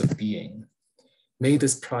ways of being. May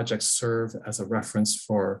this project serve as a reference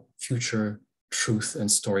for future truth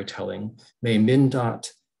and storytelling. May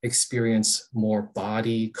MnDOT experience more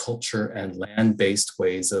body, culture, and land-based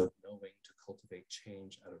ways of knowing to cultivate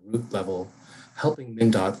change at a root level, helping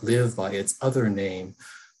MnDOT live by its other name,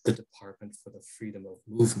 the Department for the Freedom of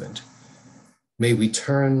Movement. May we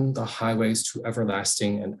turn the highways to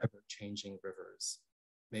everlasting and ever-changing rivers.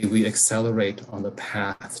 May we accelerate on the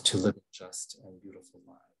path to living just and beautiful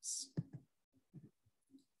lives.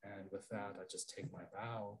 And with that, I just take my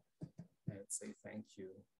bow and say thank you.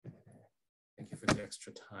 Thank you for the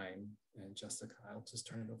extra time. And Jessica, I'll just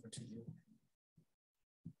turn it over to you.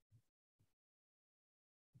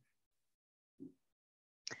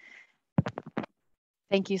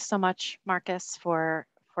 Thank you so much, Marcus, for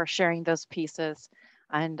sharing those pieces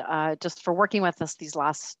and just for working with us these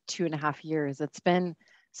last 2.5 years. It's been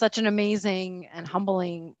such an amazing and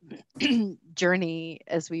humbling journey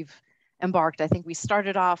as we've embarked. I think we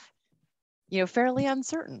started off, fairly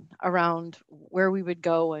uncertain around where we would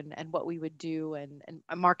go and what we would do. And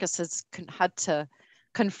Marcus has had to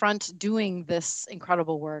confront doing this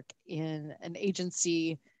incredible work in an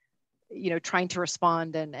agency, trying to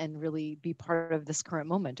respond and really be part of this current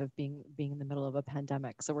moment of being in the middle of a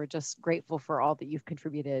pandemic. So we're just grateful for all that you've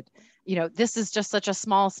contributed. This is just such a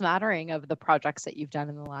small smattering of the projects that you've done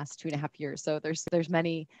in the last 2.5 years. So there's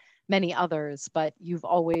many, many others, but you've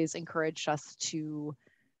always encouraged us to,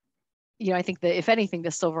 I think that if anything,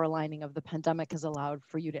 the silver lining of the pandemic has allowed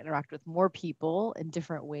for you to interact with more people in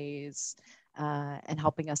different ways and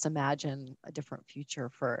helping us imagine a different future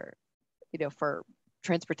for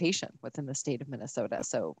transportation within the state of Minnesota.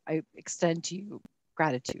 So I extend to you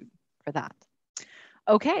gratitude for that.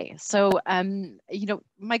 Okay, so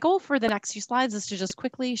my goal for the next few slides is to just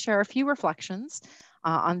quickly share a few reflections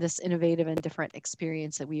on this innovative and different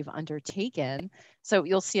experience that we've undertaken. So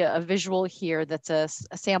you'll see a visual here that's a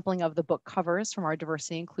sampling of the book covers from our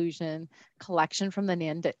diversity inclusion collection from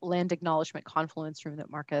the Land Acknowledgement Confluence Room that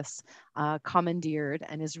Marcus commandeered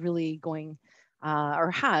and is really going or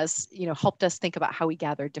has, helped us think about how we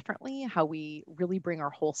gather differently, how we really bring our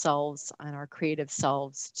whole selves and our creative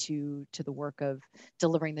selves to the work of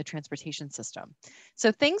delivering the transportation system.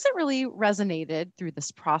 So things that really resonated through this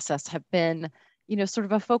process have been, sort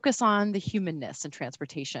of a focus on the humanness in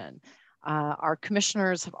transportation. Our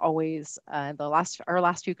commissioners have always, our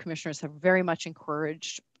last few commissioners have very much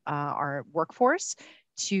encouraged our workforce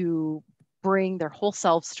to bring their whole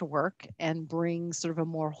selves to work and bring sort of a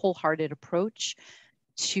more wholehearted approach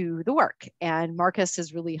to the work. And Marcus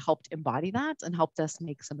has really helped embody that and helped us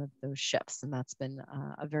make some of those shifts. And that's been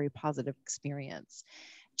a very positive experience.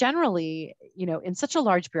 Generally, in such a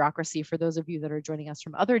large bureaucracy, for those of you that are joining us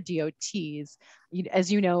from other DOTs, as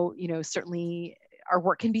certainly our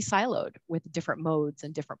work can be siloed with different modes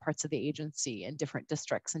and different parts of the agency and different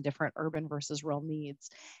districts and different urban versus rural needs.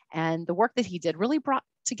 And the work that he did really brought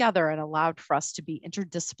together and allowed for us to be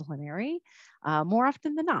interdisciplinary more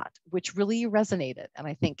often than not, which really resonated. And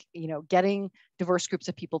I think, getting diverse groups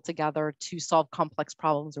of people together to solve complex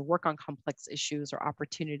problems or work on complex issues or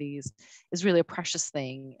opportunities is really a precious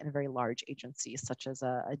thing in a very large agency such as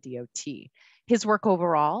a DOT. His work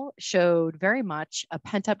overall showed very much a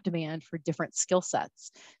pent-up demand for different skill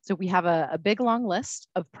sets. So we have a big long list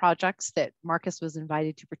of projects that Marcus was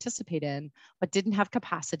invited to participate in, but didn't have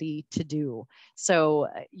capacity to do. So,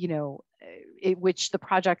 which the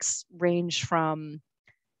projects range from,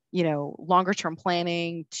 longer term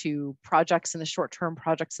planning to projects in the short term,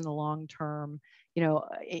 projects in the long term,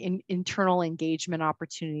 internal engagement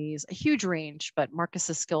opportunities, a huge range, but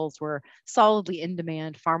Marcus's skills were solidly in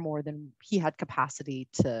demand, far more than he had capacity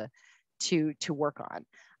to work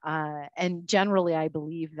on. And generally, I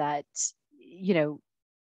believe that,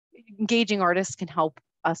 engaging artists can help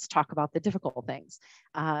us talk about the difficult things,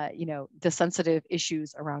 the sensitive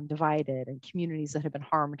issues around divided and communities that have been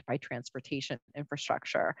harmed by transportation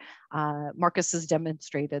infrastructure. Marcus has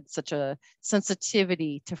demonstrated such a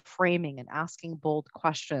sensitivity to framing and asking bold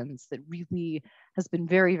questions that really has been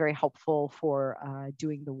very, very helpful for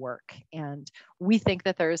doing the work. And we think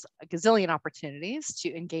that there's a gazillion opportunities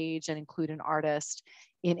to engage and include an artist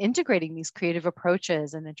in integrating these creative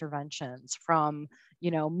approaches and interventions, from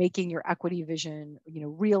making your equity vision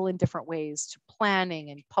real in different ways, to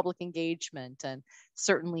planning and public engagement, and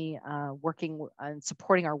certainly working and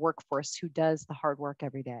supporting our workforce who does the hard work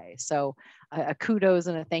every day. So a kudos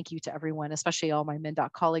and a thank you to everyone, especially all my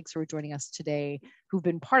MnDOT colleagues who are joining us today, who've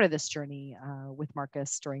been part of this journey with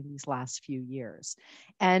Marcus during these last few years.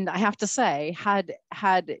 And I have to say, had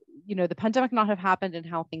the pandemic not have happened and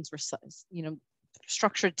how things were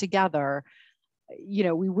structured together,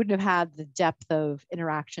 we wouldn't have had the depth of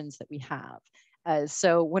interactions that we have.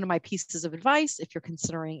 So one of my pieces of advice, if you're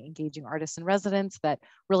considering engaging artists and residents, that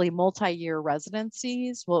really multi-year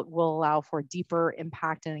residencies will allow for deeper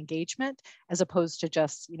impact and engagement, as opposed to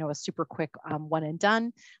just a super quick one and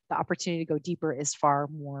done. The opportunity to go deeper is far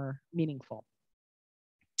more meaningful.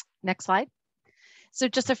 Next slide. So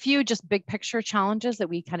just a few big picture challenges that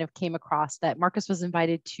we kind of came across, that Marcus was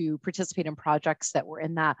invited to participate in projects that were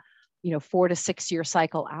in that 4 to 6 year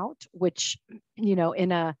cycle out, which in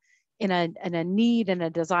a need and a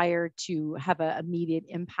desire to have an immediate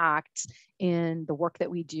impact in the work that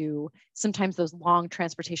we do, sometimes those long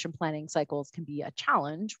transportation planning cycles can be a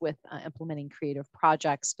challenge with implementing creative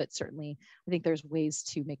projects, but certainly I think there's ways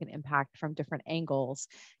to make an impact from different angles.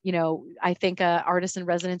 I think artists and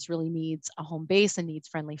residents really needs a home base and needs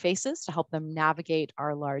friendly faces to help them navigate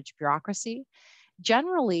our large bureaucracy.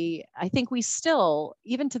 Generally, I think we still,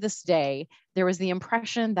 even to this day, there was the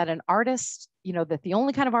impression that an artist, that the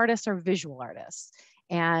only kind of artists are visual artists,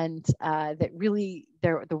 and that really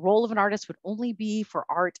the role of an artist would only be for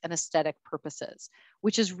art and aesthetic purposes,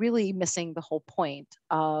 which is really missing the whole point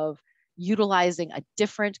of utilizing a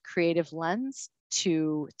different creative lens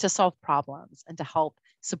to solve problems and to help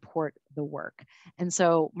support the work. And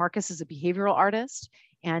so Marcus is a behavioral artist,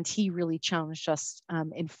 and he really challenged us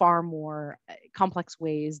in far more complex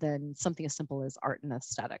ways than something as simple as art and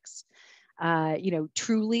aesthetics.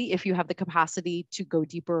 Truly, if you have the capacity to go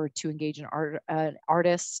deeper, to engage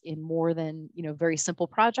artists in more than, very simple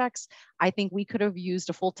projects, I think we could have used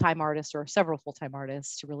a full-time artist or several full-time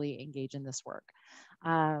artists to really engage in this work.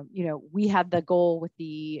 We had the goal with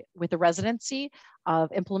the residency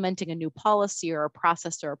of implementing a new policy or a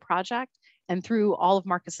process or a project. And through all of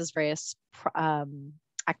Marcus's various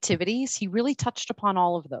activities, he really touched upon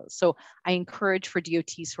all of those. So I encourage for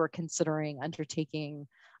DOTs who are considering undertaking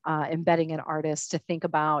embedding an artist to think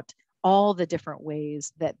about all the different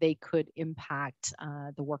ways that they could impact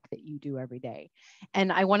the work that you do every day.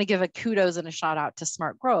 And I want to give a kudos and a shout out to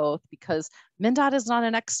Smart Growth, because MnDOT is not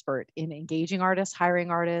an expert in engaging artists, hiring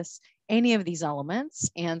artists, any of these elements.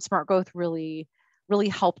 And Smart Growth really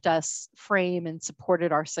helped us frame and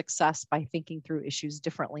supported our success by thinking through issues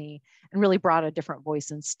differently, and really brought a different voice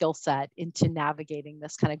and skill set into navigating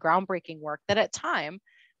this kind of groundbreaking work that at time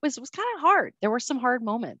was kind of hard. There were some hard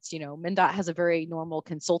moments. MnDOT has a very normal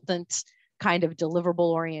consultant kind of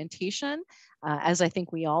deliverable orientation, as I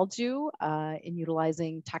think we all do in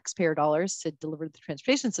utilizing taxpayer dollars to deliver the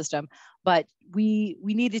transportation system. But we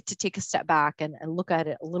needed to take a step back and look at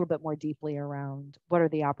it a little bit more deeply around what are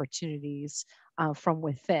the opportunities from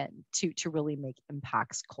within to really make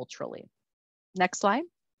impacts culturally. Next slide.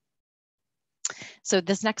 So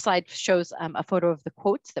this next slide shows a photo of the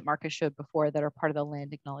quotes that Marcus showed before that are part of the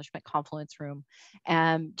Land Acknowledgement Confluence Room.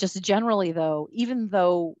 And just generally though, even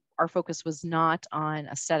though our focus was not on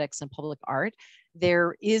aesthetics and public art,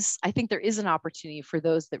 I think there is an opportunity for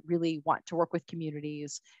those that really want to work with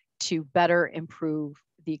communities to better improve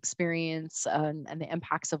the experience and the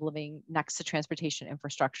impacts of living next to transportation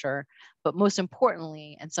infrastructure. But most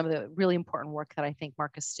importantly, and some of the really important work that I think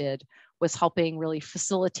Marcus did, was helping really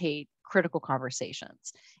facilitate critical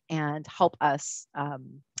conversations and help us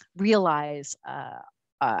realize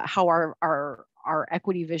how our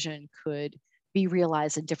equity vision could be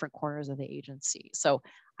realized in different corners of the agency. So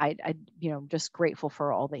I just grateful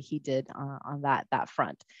for all that he did on that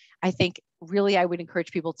front. I think really I would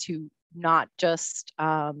encourage people to not just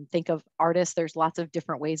think of artists. There's lots of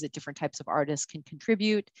different ways that different types of artists can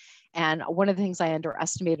contribute. And one of the things I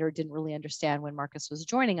underestimated or didn't really understand when Marcus was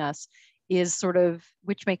joining us is sort of,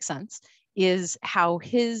 which makes sense, is how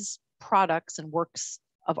his products and works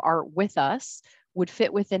of art with us would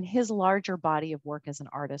fit within his larger body of work as an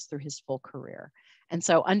artist through his full career. And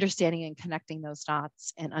so understanding and connecting those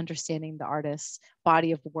dots and understanding the artist's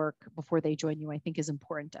body of work before they join you, I think is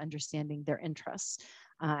important to understanding their interests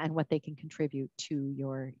and what they can contribute to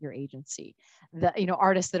your agency.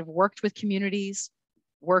 Artists that have worked with communities,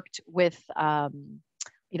 worked with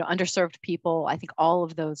underserved people, I think all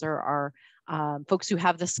of those are folks who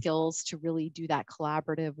have the skills to really do that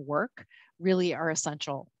collaborative work, really are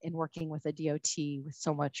essential in working with a DOT with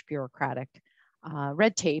so much bureaucratic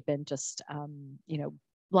red tape and just,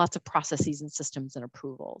 lots of processes and systems and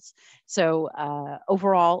approvals. So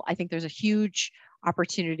overall, I think there's a huge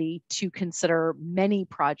opportunity to consider many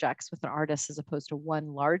projects with an artist as opposed to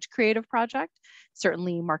one large creative project.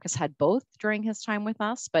 Certainly Marcus had both during his time with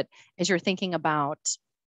us, but as you're thinking about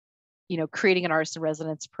creating an artist in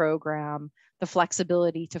residence program, the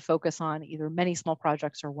flexibility to focus on either many small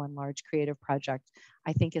projects or one large creative project,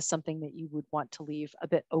 I think is something that you would want to leave a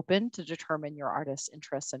bit open to determine your artist's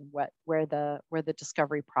interests and where the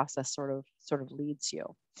discovery process sort of leads you.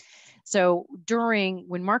 So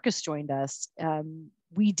when Marcus joined us,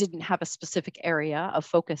 we didn't have a specific area of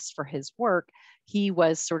focus for his work. He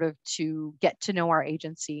was sort of to get to know our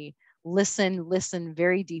agency, listen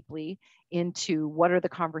very deeply into what are the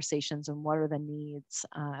conversations and what are the needs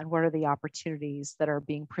and what are the opportunities that are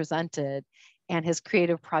being presented. And his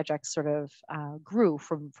creative projects sort of grew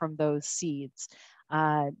from those seeds.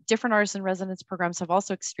 Different artists in residence programs have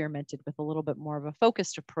also experimented with a little bit more of a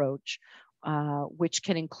focused approach, which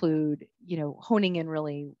can include, honing in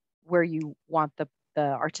really where you want the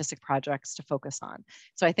artistic projects to focus on.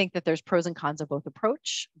 So I think that there's pros and cons of both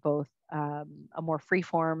approach, both a more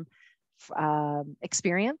free-form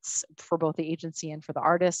experience for both the agency and for the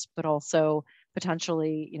artist, but also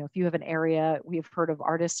potentially, if you have an area, we've heard of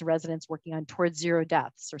artists and residents working on towards zero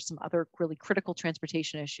deaths or some other really critical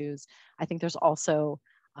transportation issues. I think there's also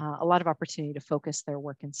a lot of opportunity to focus their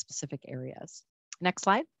work in specific areas. Next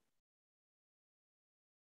slide.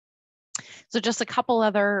 So just a couple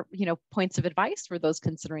other, points of advice for those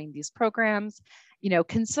considering these programs.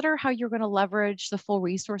 Consider how you're going to leverage the full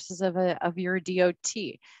resources of your DOT.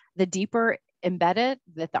 The deeper embedded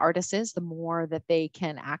that the artist is, the more that they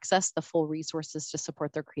can access the full resources to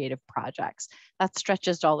support their creative projects. That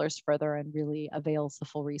stretches dollars further and really avails the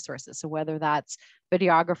full resources. So whether that's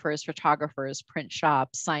videographers, photographers, print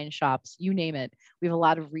shops, sign shops, you name it. We have a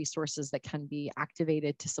lot of resources that can be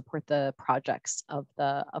activated to support the projects of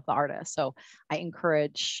the artist. So I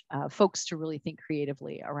encourage folks to really think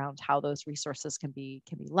creatively around how those resources can be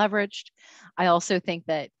leveraged. I also think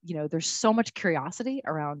that, you know, there's so much curiosity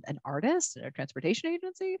around an artist and a transportation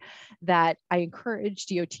agency that I encourage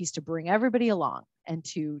DOTs to bring everybody along and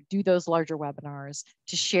to do those larger webinars,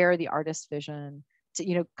 to share the artist's vision, to,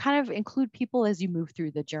 you know, kind of include people as you move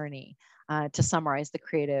through the journey, to summarize the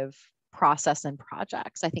creative process and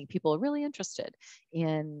projects. I think people are really interested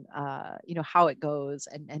in, you know, how it goes,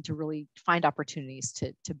 and to really find opportunities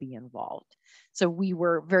to be involved. So we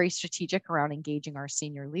were very strategic around engaging our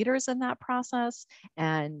senior leaders in that process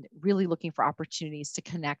and really looking for opportunities to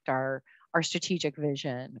connect our strategic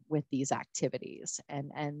vision with these activities,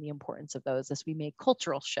 and the importance of those as we make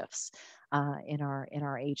cultural shifts in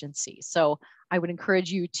our agency. So I would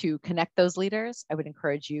encourage you to connect those leaders. I would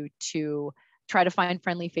encourage you to try to find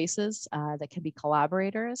friendly faces that can be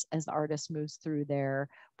collaborators as the artist moves through their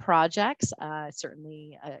projects.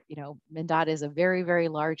 Certainly, you know, MnDOT is a very, very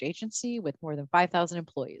large agency with more than 5,000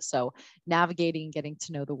 employees. So navigating, getting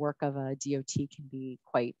to know the work of a DOT can be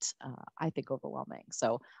quite, I think, overwhelming.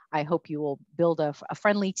 So I hope you will build a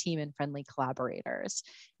friendly team and friendly collaborators.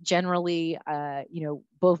 Generally, you know,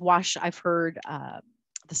 both I've heard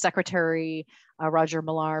the Secretary, Roger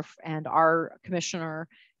Millar, and our Commissioner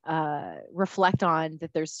reflect on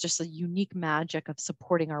that there's just a unique magic of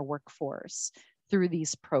supporting our workforce through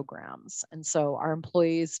these programs. And so our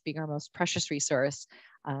employees being our most precious resource,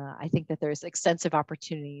 I think that there's extensive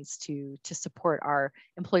opportunities to support our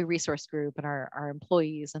employee resource group and our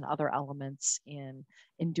employees and other elements in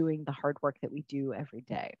doing the hard work that we do every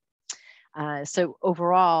day. So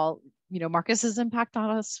overall, you know, Marcus's impact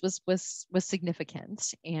on us was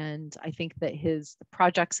significant, and I think that the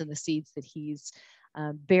projects and the seeds that he's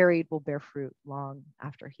buried will bear fruit long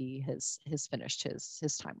after he has finished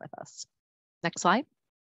his time with us. Next slide.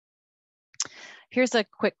 Here's a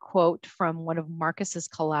quick quote from one of Marcus's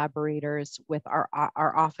collaborators with our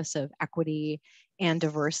Office of Equity and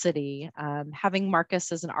Diversity. Having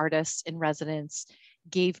Marcus as an artist in residence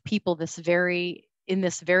gave people in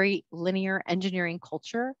this very linear engineering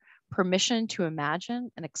culture permission to imagine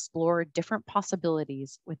and explore different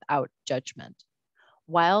possibilities without judgment.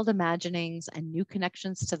 Wild imaginings and new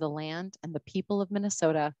connections to the land and the people of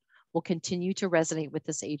Minnesota will continue to resonate with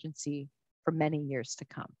this agency for many years to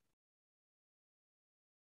come.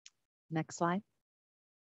 Next slide.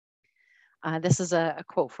 This is a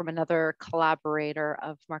quote from another collaborator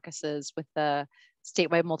of Marcus's with the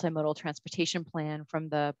statewide multimodal transportation plan from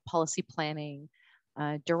the policy planning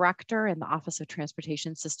director and the Office of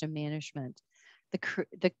Transportation System Management.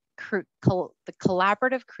 The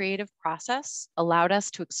collaborative creative process allowed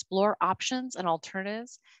us to explore options and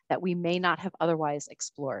alternatives that we may not have otherwise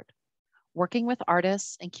explored. Working with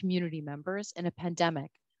artists and community members in a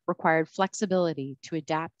pandemic required flexibility to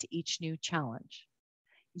adapt to each new challenge.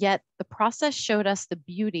 Yet the process showed us the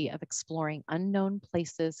beauty of exploring unknown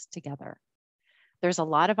places together. There's a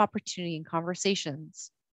lot of opportunity in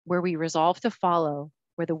conversations where we resolve to follow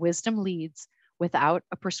where the wisdom leads without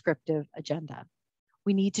a prescriptive agenda.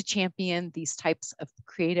 We need to champion these types of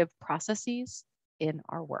creative processes in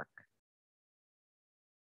our work.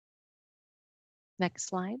 Next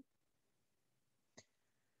slide.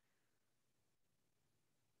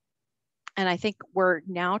 And I think we're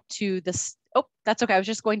now to this. Oh, that's okay. I was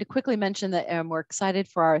just going to quickly mention that we're excited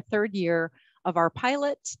for our third year of our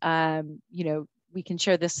pilot. You know, we can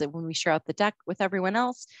share this when we share out the deck with everyone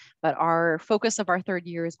else, but our focus of our third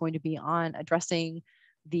year is going to be on addressing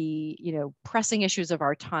the, you know, pressing issues of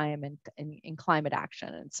our time and climate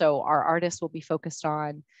action. And so our artists will be focused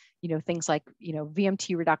on, you know, things like, you know,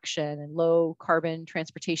 VMT reduction and low carbon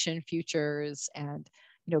transportation futures, and,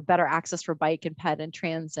 you know, better access for bike and ped and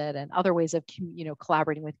transit, and other ways of, you know,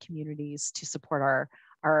 collaborating with communities to support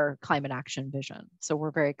our climate action vision. So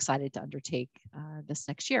we're very excited to undertake this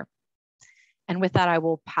next year. And with that, I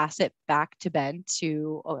will pass it back to Ben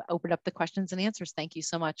to open up the questions and answers. Thank you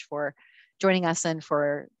so much for joining us and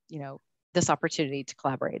for, you know, this opportunity to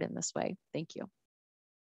collaborate in this way. Thank you.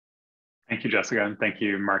 Thank you, Jessica, and thank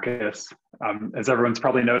you, Marcus. As everyone's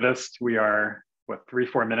probably noticed, we are,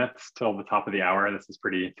 3-4 minutes till the top of the hour. This is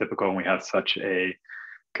pretty typical when we have such a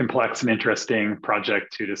complex and interesting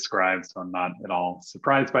project to describe, so I'm not at all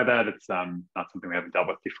surprised by that. It's not something we haven't dealt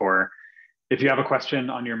with before. If you have a question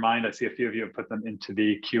on your mind, I see a few of you have put them into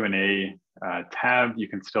the Q&A tab. You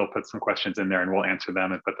can still put some questions in there and we'll answer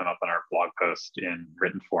them and put them up on our blog post in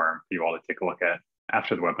written form for you all to take a look at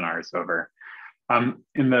after the webinar is over.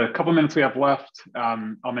 In the couple minutes we have left,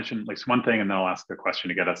 I'll mention at least one thing and then I'll ask a question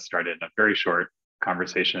to get us started in a very short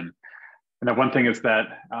conversation. And that one thing is that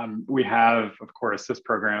we have, of course, this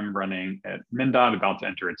program running at MnDOT, about to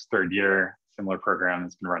enter its third year. Similar program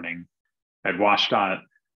has been running at WashDOT.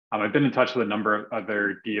 I've been in touch with a number of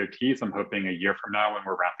other DOTs. I'm hoping a year from now, when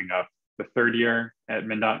we're wrapping up the third year at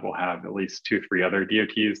MnDOT, we'll have at least 2-3 other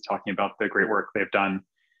DOTs talking about the great work they've done.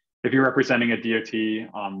 If you're representing a DOT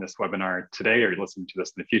on this webinar today, or you're listening to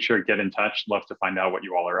this in the future, get in touch. Love to find out what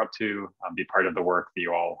you all are up to, be part of the work that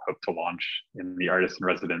you all hope to launch in the artist in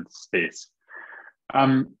residence space.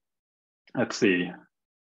 Let's see.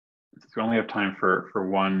 We only have time for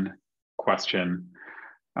one question.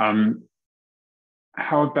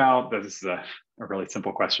 How about, this is a really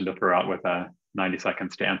simple question to throw out with 90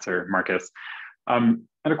 seconds to answer, Marcus. I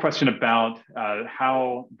had a question about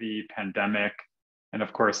how the pandemic, and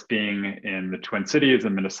of course, being in the Twin Cities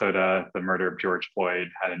in Minnesota, the murder of George Floyd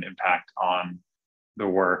had an impact on the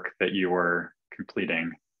work that you were completing,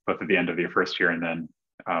 both at the end of your first year and then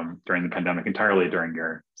during the pandemic, entirely during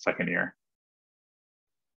your second year.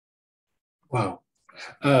 Wow.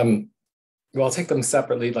 Well, I'll take them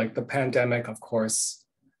separately. Like the pandemic, of course,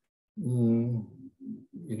 you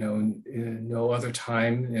know, in no other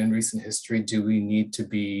time in recent history do we need to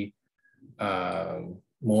be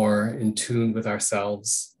more in tune with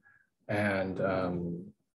ourselves and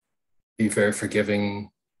be very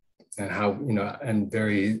forgiving, and how, you know, and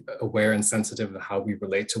very aware and sensitive of how we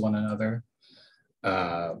relate to one another.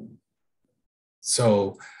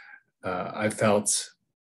 So I felt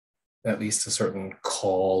at least a certain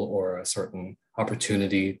call or a certain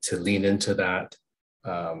opportunity to lean into that.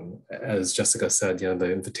 As Jessica said, you know,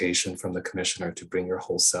 the invitation from the commissioner to bring your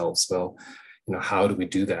whole selves. Well, you know, how do we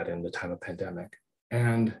do that in the time of pandemic?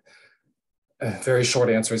 And very short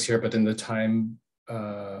answers here, but in the time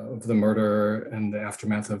of the murder and the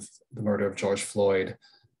aftermath of the murder of George Floyd,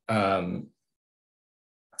 you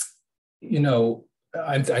know,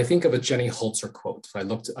 I think of a Jenny Holzer quote. I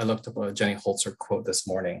looked up a Jenny Holzer quote this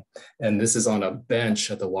morning, and this is on a bench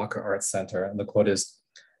at the Walker Arts Center. And the quote is,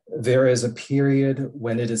 "There is a period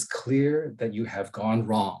when it is clear that you have gone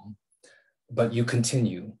wrong, but you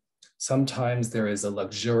continue. Sometimes there is a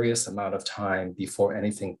luxurious amount of time before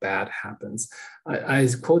anything bad happens." I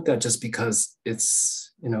quote that just because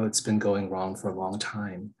it's, you know, it's been going wrong for a long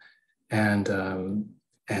time. And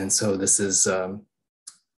so this is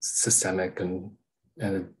systemic and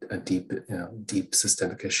a deep, you know, deep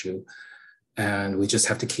systemic issue. And we just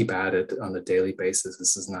have to keep at it on a daily basis.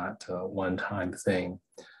 This is not a one-time thing.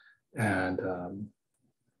 And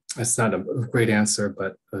it's not a great answer,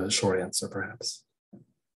 but a short answer, perhaps.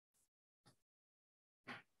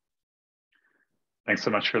 Thanks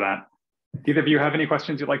so much for that. Do either of you have any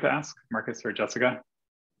questions you'd like to ask, Marcus or Jessica?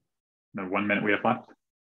 The 1 minute we have left.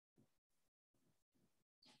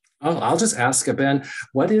 Oh, I'll just ask, Ben,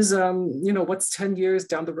 what is, you know, what's 10 years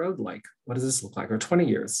down the road like? What does this look like? Or 20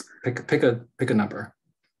 years? Pick a number.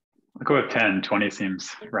 I'll go with 10. 20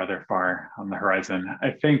 seems rather far on the horizon.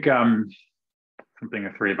 I think something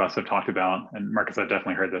the three of us have talked about, and Marcus, I've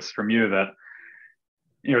definitely heard this from you, that,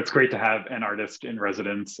 you know, it's great to have an artist in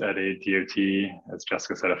residence at a DOT, as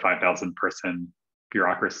Jessica said, a 5,000 person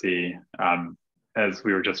bureaucracy. As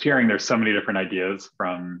we were just hearing, there's so many different ideas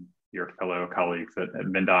from your fellow colleagues at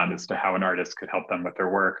MnDOT as to how an artist could help them with their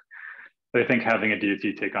work. But I think having a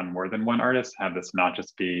DOT take on more than one artist, have this not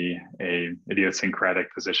just be a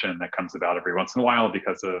idiosyncratic position that comes about every once in a while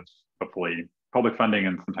because of hopefully public funding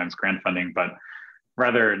and sometimes grant funding, but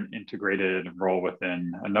rather an integrated role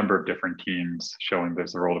within a number of different teams, showing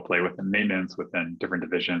there's a role to play within maintenance, within different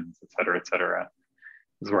divisions, et cetera,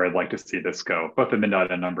 is where I'd like to see this go, both at MnDOT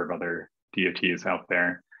and a number of other DOTs out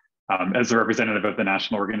there. As a representative of the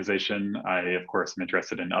national organization, I, of course, am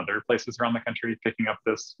interested in other places around the country picking up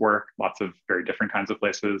this work, lots of very different kinds of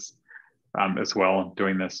places as well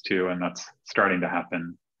doing this too, and that's starting to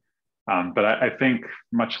happen. But I think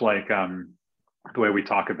much like the way we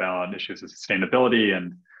talk about issues of sustainability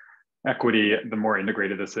and equity, the more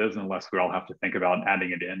integrated this is, and the less we all have to think about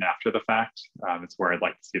adding it in after the fact. It's where I'd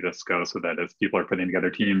like to see this go, so that as people are putting together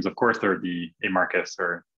teams, of course, there would be a Marcus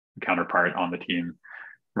or a counterpart on the team,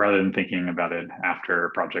 rather than thinking about it after a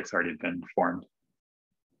project's already been formed.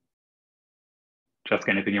 Jessica,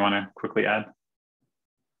 anything you want to quickly add?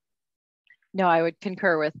 No, I would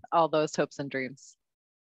concur with all those hopes and dreams.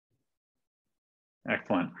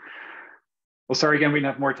 Excellent. Well, sorry again, we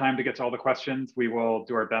didn't have more time to get to all the questions. We will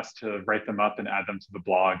do our best to write them up and add them to the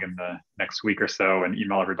blog in the next week or so, and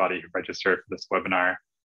email everybody who registered for this webinar.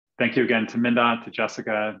 Thank you again to MnDOT, to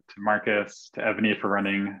Jessica, to Marcus, to Ebony for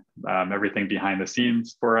running everything behind the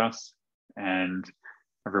scenes for us. And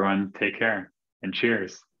everyone take care and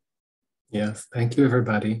cheers. Yes, thank you,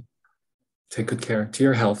 everybody. Take good care to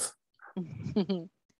your health.